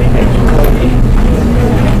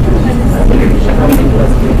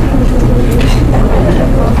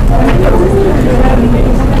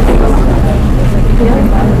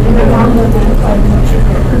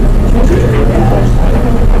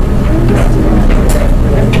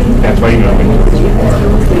That's why you know me.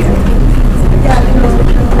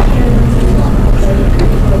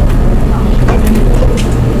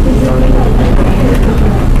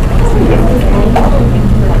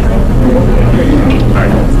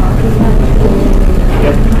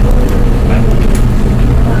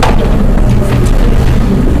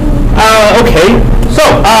 Okay, so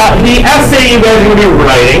the essay you guys are going to be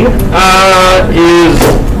writing is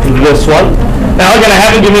this one. Now again, I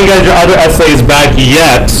haven't given you guys your other essays back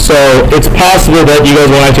yet, so it's possible that you guys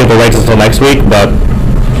won't actually have to write this until next week, but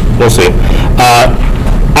we'll see.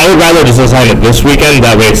 I would rather just assign it this weekend,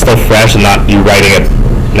 that way it's still fresh and not you writing it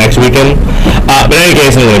next weekend. But in any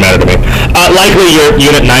case, it doesn't really matter to me. Likely your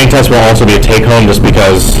Unit 9 test will also be a take-home just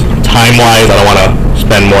because time-wise, I don't want to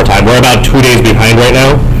spend more time. We're about 2 days behind right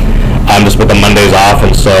now. Just with the Mondays off,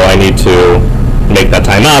 and so I need to make that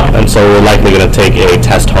time up, and so we're likely going to take a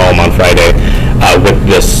test home on Friday with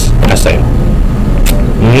this essay.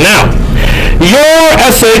 Now, your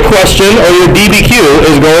essay question, or your DBQ,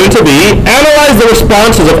 is going to be analyze the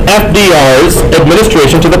responses of FDR's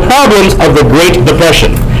administration to the problems of the Great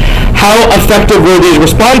Depression. How effective were these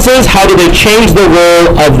responses? How did they change the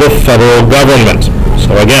role of the federal government?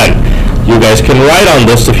 So again, you guys can write on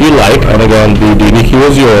this if you like, and again, the DBQ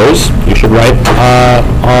is yours. You should write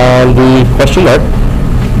on the question there.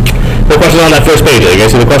 The question on that first page. You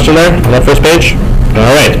guys see the question there on that first page?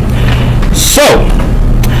 All right. So,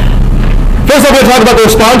 first I'm going to talk about the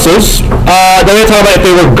responses. Then we're going to talk about if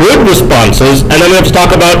they were good responses, and then we have to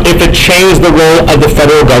talk about if it changed the role of the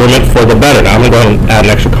federal government for the better. Now I'm going to go ahead and add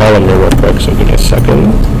an extra column here real quick, so give me a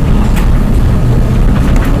second.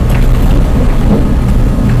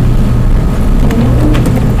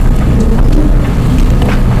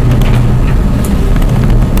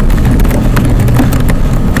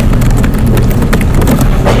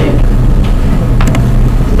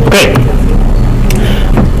 Okay,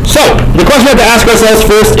 so the question we have to ask ourselves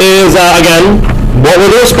first is, again, what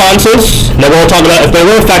were the responses? Then we'll talk about if they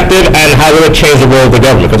were effective and how they would change the role of the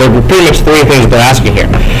government, because there are pretty much three things that they're asking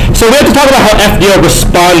here. So we have to talk about how FDR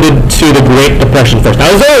responded to the Great Depression first.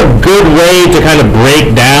 Now, is there a good way to kind of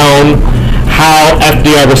break down how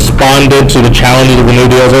FDR responded to the challenges of the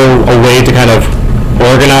New Deal? Is there a way to kind of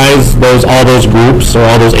organize all those groups or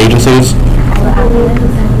all those agencies?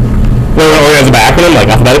 We're going to organize them by acronym,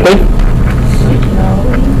 like alphabetically?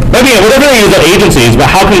 Maybe we're going to use the agencies,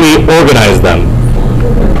 but how can we organize them?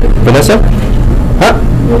 Vanessa? Huh?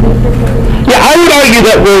 Yeah, I would argue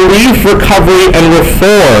that relief, recovery, and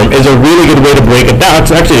reform is a really good way to break it down.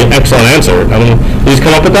 It's actually an excellent answer. I mean, you just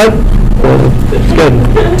come up with that? It's good.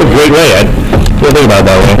 It's a great way. I didn't think about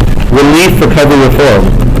it that way. Relief, recovery,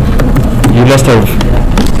 reform. You must have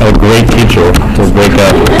a great teacher to break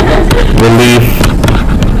up relief,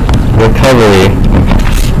 recovery,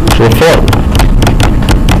 reform.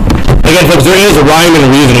 Again, folks, there is a rhyme and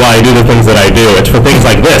reason why I do the things that I do. It's for things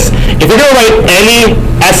like this. If you're going to write any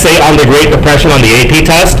essay on the Great Depression on the AP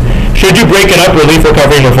test, should you break it up, relief,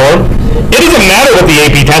 recovery, and reform? It doesn't matter what the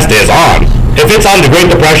AP test is on. If it's on the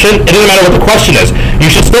Great Depression, it doesn't matter what the question is.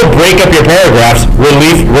 You should still break up your paragraphs,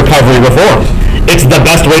 relief, recovery, reform. It's the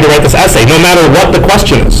best way to write this essay, no matter what the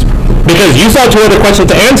question is. Because you saw two other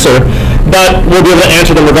questions to answer, but we'll be able to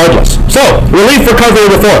answer them regardless. So, relief,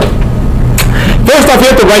 recovery, reform. First off, you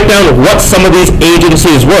have to write down what some of these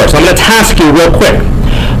agencies were. So I'm going to task you real quick.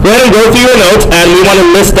 Go ahead and go through your notes, and we want to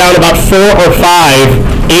list down about 4 or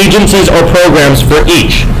 5 agencies or programs for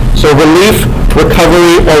each. So relief,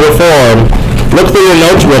 recovery, or reform. Look through your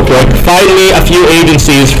notes real quick. Find me a few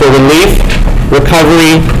agencies for relief,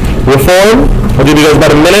 recovery, reform. I'll give you guys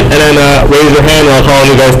about a minute, and then raise your hand, and I'll call on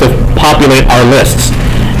you guys to populate our lists.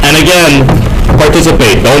 And again,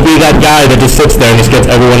 participate. Don't be that guy that just sits there and just gets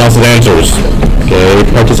everyone else's answers. Okay,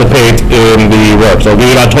 participate in the work. So I'll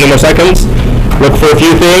give you about 20 more seconds. Look for a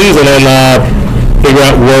few things, and then figure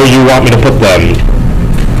out where you want me to put them.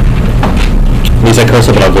 Lisa,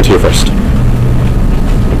 cursive, but I'll go to you first.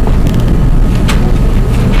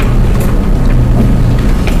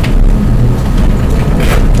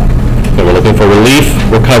 Okay, we're looking for relief,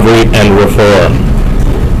 recovery, and reform.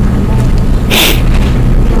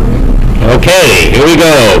 Okay, here we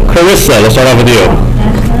go. Carissa, let's start off with you.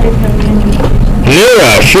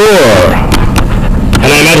 Nira, sure. And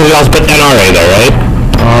I imagine we also put NRA there, right?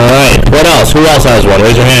 All right. What else? Who else has one?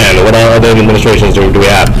 Raise your hand. What other administrations do we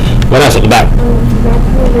have? What else at the back?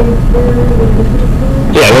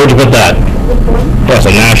 Yeah, where would you put that? Yeah,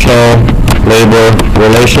 so National Labor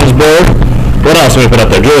Relations Board. What else do we put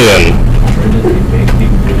up there? Julian?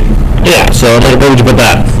 Yeah, so where would you put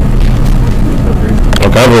that?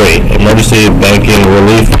 Recovery, Emergency Banking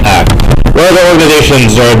Relief Act. What other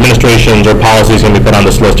organizations or administrations or policies can we put on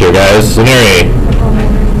this list here, guys? Zaneri.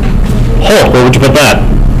 Hulk, where would you put that?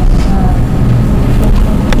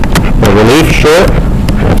 Relief, sure.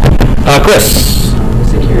 Chris.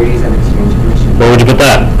 Securities and Exchange Commission. Where would you put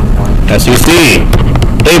that? SEC.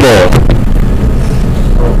 Abel.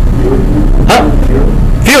 Huh?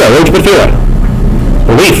 FIRA, where would you put FIRA?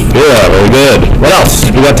 Relief, FIRA, very good. What else?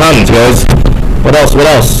 We got tons, guys. What else? What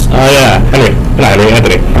else? Oh, yeah. Henry. Not Henry,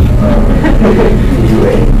 Anthony.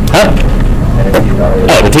 Huh?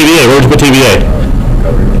 Oh, the TVA. Where would you put TVA?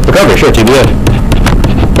 Recovery, sure, TVA.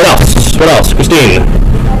 What else? What else? Christine.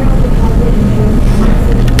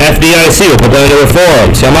 FDIC, we'll put that under reform.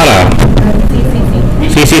 Siamana.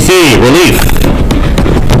 CCC, relief.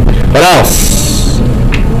 What else?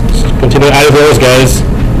 Continue adding those, guys.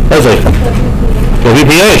 Leslie. Well,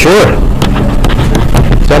 VPA, sure.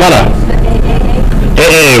 Siamana.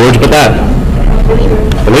 AA, where'd you put that?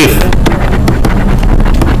 Relief.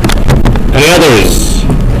 Any others?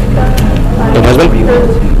 Your husband?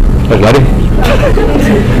 Buddy?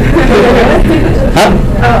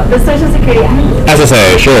 Oh, the Social Security Act.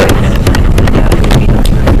 SSA, sure.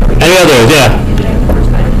 Any others? Yeah.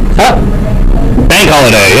 Huh? Bank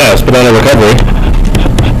holiday, yes, but on a recovery.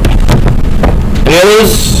 Any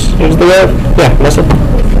others? Here's the word. Yeah, Melissa.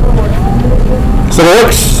 Civil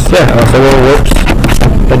Works? Yeah, Civil Works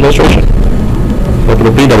Administration. We'll put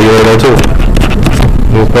a PWA there too.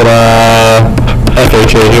 We'll put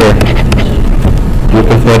FHA here. You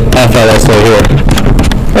can put FLSA here.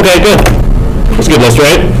 Okay, good. That's a good list,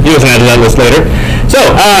 right? You can add to that list later. So,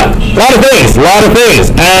 a lot of things.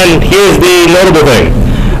 And here's the notable thing.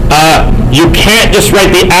 You can't just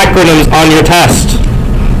write the acronyms on your test.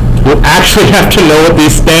 You actually have to know what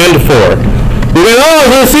these stand for. You go, oh,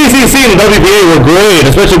 the CCC and WPA were great,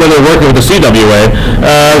 especially when they're working with the CWA,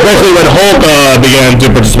 especially when Hulk began to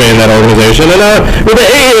participate in that organization. And with the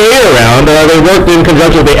AAA around, they worked in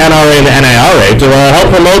conjunction with the NRA and the NIRA to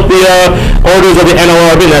help promote the orders of the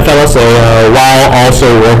NLRB and FLSA while also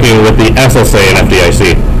working with the SSA and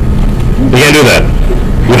FDIC. You can't do that.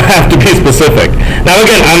 You have to be specific. Now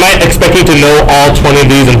again, I might expect you to know all 20 of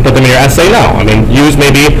these and put them in your essay. No, I mean, use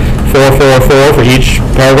maybe 4, 4, 4 for each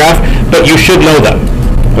paragraph, but you should know them.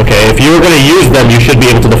 Okay, if you were going to use them, you should be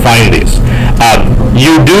able to define these.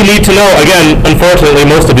 You do need to know, again, unfortunately,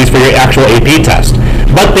 most of these for your actual AP test,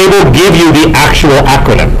 but they will give you the actual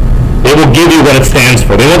acronym. They will give you what it stands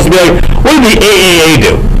for. They won't just be like, what did the AAA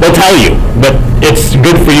do? They'll tell you, but it's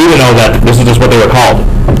good for you to know that this is just what they were called.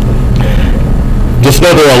 Just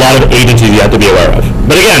know there are a lot of agencies you have to be aware of.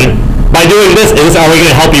 But again, by doing this, is already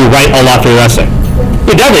going to help you write a lot for your essay.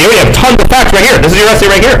 You definitely already have tons of facts right here. This is your essay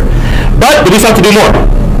right here. But we just have to do more.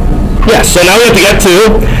 Yes, so now we have to get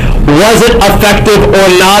to, was it effective or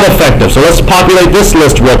not effective? So let's populate this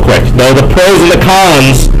list real quick. Now the pros and the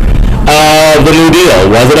cons the New Deal?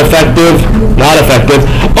 Was it effective? Not effective?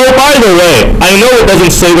 Oh, by the way, I know it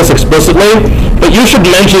doesn't say this explicitly, but you should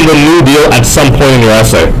mention the New Deal at some point in your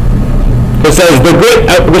essay. It says the great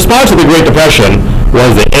response to the Great Depression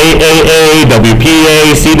was the AAA,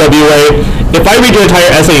 WPA, CWA. If I read your entire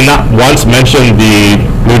essay and not once mention the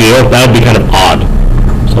New Deal, that would be kind of odd.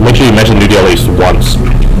 So make sure you mention the New Deal at least once.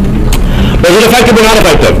 Was it effective or not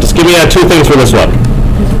effective? Just give me two things for this one.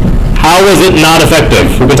 How was it not effective?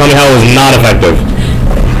 Who can tell me how it was not effective?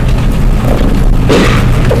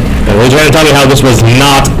 And raise your hand and tell me how this was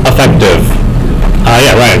not effective.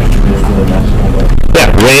 Yeah, Ryan. Yeah,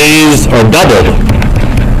 raised or doubled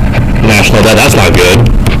national debt. That's not good.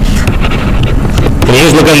 Can you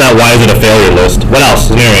just look on that why is it a failure list? What else,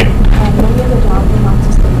 Mary?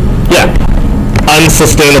 Yeah,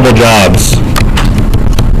 unsustainable jobs.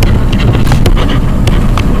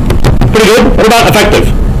 Pretty good. What about effective?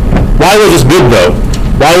 Why was this good though?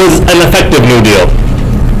 Why was an effective New Deal?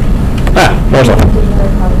 Marshall.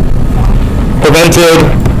 Prevented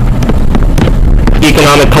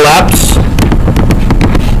economic collapse.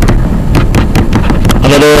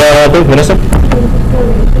 Another thing, Vanessa?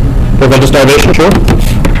 Prevented starvation, sure.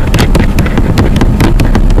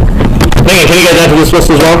 Hang on, can you guys add to this list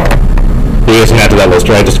as well? You guys can add to that list,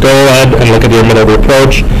 right? Just go ahead and look at your middle of the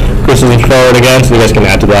approach. Criticism forward again, so you guys can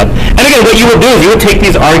add to that. And again, what you would do is you would take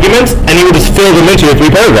these arguments and you would just fill them into your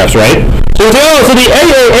 3 paragraphs, right? So you would say, oh, so the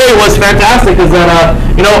AAA was fantastic because that,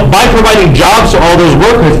 by providing jobs to all those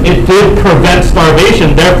workers, it did prevent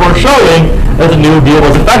starvation, therefore showing that the New Deal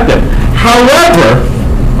was effective. However,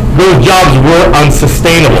 those jobs were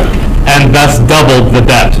unsustainable and thus doubled the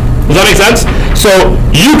debt. Does that make sense? So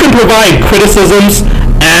you can provide criticisms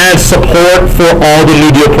and support for all the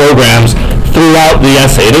New Deal programs throughout the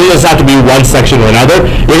essay. It doesn't just have to be one section or another.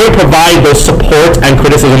 You're going to provide those supports and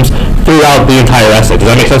criticisms throughout the entire essay. Does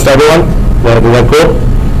that make sense to everyone? Everyone cool?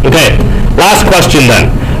 Okay, last question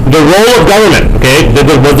then. The role of government, okay?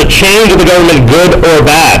 Was the change of the government good or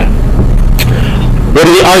bad? What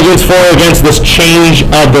are the arguments for or against this change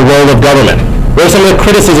of the role of government? What are some of the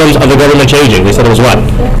criticisms of the government changing? They said it was what?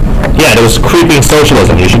 Yeah, it was creeping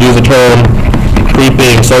socialism. You should use the term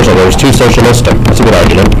creeping socialism. It was too socialistic. That's a good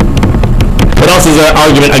argument. What else is an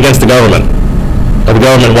argument against the government? Of the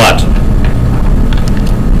government what?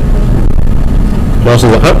 What else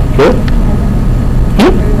is it? Sure?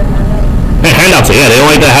 Handouts. Yeah, they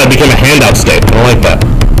don't like that how it became a handout state. They don't like that.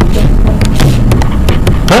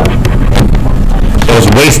 It was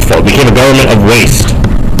wasteful. It became a government of waste.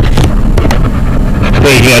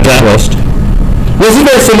 Okay, you can add that list. This is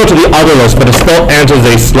very similar to the other list, but it still answers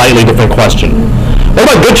a slightly different question. What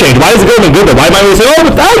about good change? Why is the government good? Why might we say, oh,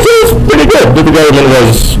 but actually it's pretty good that the government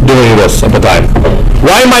was doing this at the time?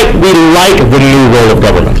 Why might we like the new role of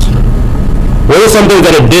government? What are some things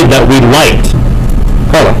that it did that we liked?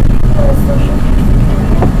 Carla?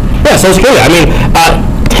 Yeah, Social Security. I mean,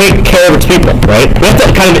 take care of its people, right? We have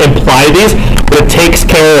to kind of imply these, but it takes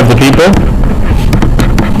care of the people.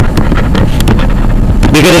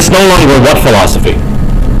 Because it's no longer what philosophy?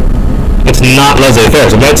 It's not laissez-faire.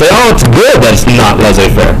 So you might say, oh, it's good that it's not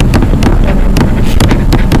laissez-faire.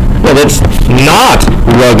 Well, it's not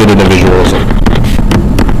rugged individualism.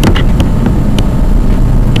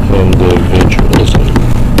 Individualism.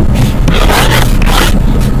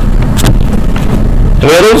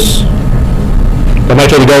 Any others? That might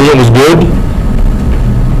say the government was good?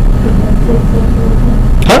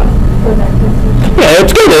 Huh? Yeah, it's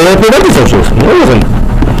good. It prevented socialism. No, it wasn't.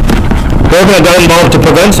 The government got involved to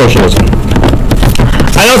prevent socialism.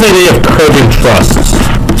 I don't think they have curbing trusts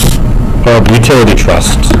or utility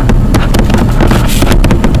trusts.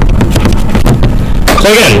 So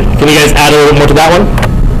again, can you guys add a little more to that one?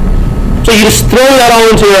 So you just throw that all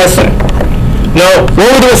into your essay. Now, what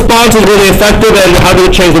were the responses? Were they effective, and how did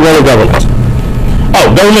it change the role of government? Oh,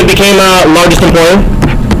 government became largest employer.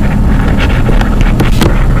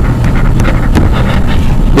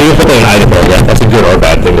 You can put that in either role, yeah. That's a good or a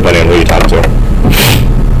bad thing, depending on who you talk to.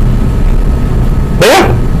 But yeah,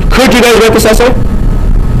 could you guys write this essay?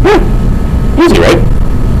 Yeah, easy, right?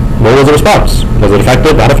 What was the response? Was it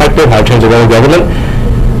effective, not effective? How it changed the role of government?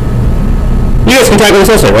 You guys can tackle this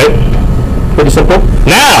essay, right? Pretty simple.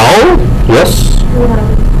 Now, yes? We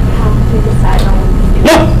have to decide on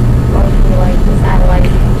Yeah. what we like the satellite.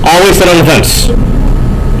 Always sit on the fence.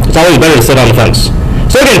 It's always better to sit on the fence.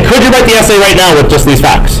 So again, could you write the essay right now with just these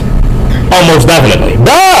facts? Almost definitely.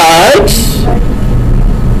 But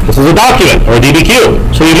this is a document, or a DBQ.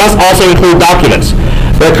 So you must also include documents.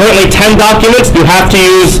 There are currently 10 documents. You have to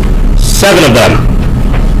use 7 of them.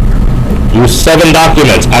 Use 7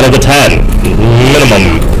 documents out of the 10.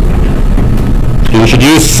 Minimum. You should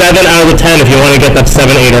use 7 out of the 10 if you want to get that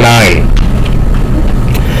 7, 8, or 9.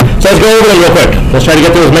 So let's go over them real quick. Let's try to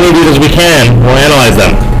get through as many of these as we can. We'll analyze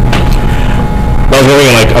them. That was going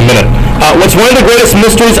in like a minute. What's one of the greatest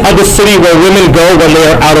mysteries of the city where women go when they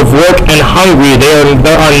are out of work and hungry? There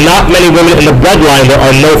are not many women in the breadline. There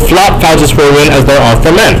are no flop houses for women as there are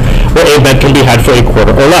for men, where a bed can be had for a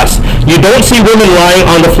quarter or less. You don't see women lying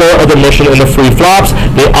on the floor of the mission in the free flops.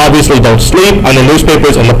 They obviously don't sleep on the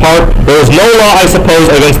newspapers in the park. There is no law, I suppose,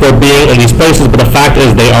 against their being in these places, but the fact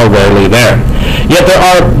is they are rarely there. Yet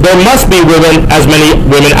there must be as many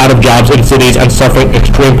women out of jobs in cities and suffering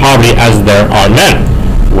extreme poverty as there are men.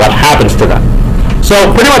 What happens to them? So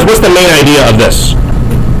pretty much what's the main idea of this?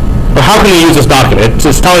 Or how can you use this document?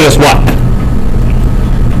 It's telling us what?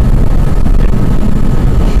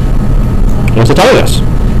 What's it telling us?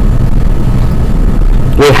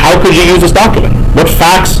 Well, how could you use this document? What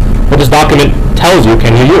facts, what this document tells you,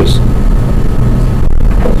 can you use?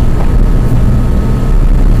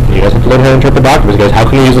 You guys have to learn how to interpret documents, guys. How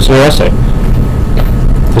can you use this in your essay?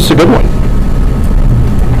 This is a good one.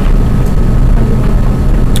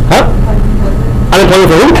 Huh?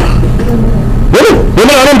 Unemployment for who? Women.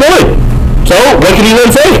 Women are unemployed. So, what can you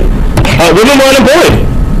then say? Women were unemployed.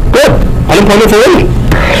 Good. Unemployment for women.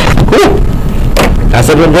 Cool. That's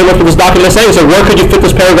what this document is saying. So where could you fit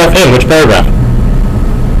this paragraph in? Which paragraph?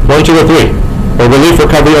 1, 2, or 3? Or relief,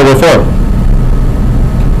 recovery, or reform?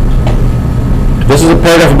 This is a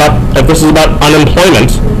paragraph about, if this is about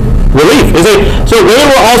unemployment, relief. So women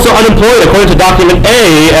were also unemployed according to document A,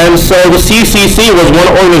 and so the CCC was one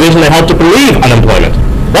organization that helped to relieve unemployment.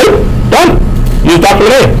 Right? Done. Use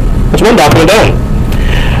document A. That's one document down.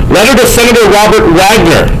 Letter to Senator Robert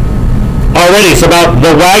Wagner. Already, it's about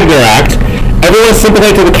the Wagner Act. Everyone is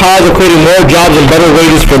sympathetic to the cause of creating more jobs and better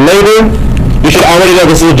wages for labor. You should already know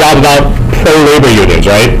this is a job about pro-labor unions,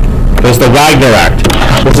 right? There's the Wagner Act.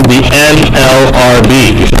 This is the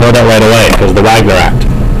NLRB. You should know that right away, because the Wagner Act.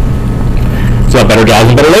 It's about better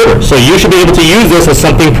jobs and better labor. So you should be able to use this as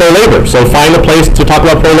something pro-labor. So find a place to talk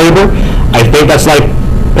about pro-labor. I think that's like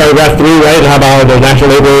paragraph 3, right? And how about the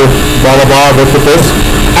national labor, blah, blah, blah, work with this.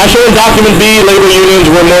 As shown in document B, labor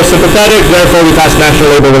unions were more sympathetic, therefore we passed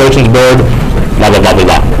National Labor Relations Board, blah, blah, blah, blah,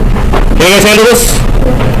 blah. Can you guys handle this?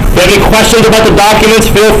 If you have any questions about the documents,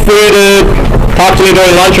 feel free to talk to me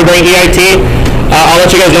during lunch or during EIT. I'll let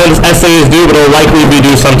you guys know when this essay is due, but it'll likely be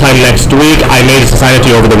due sometime next week. I may just assign it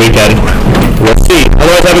to you over the weekend. We'll see.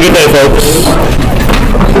 Otherwise, have a good day, folks.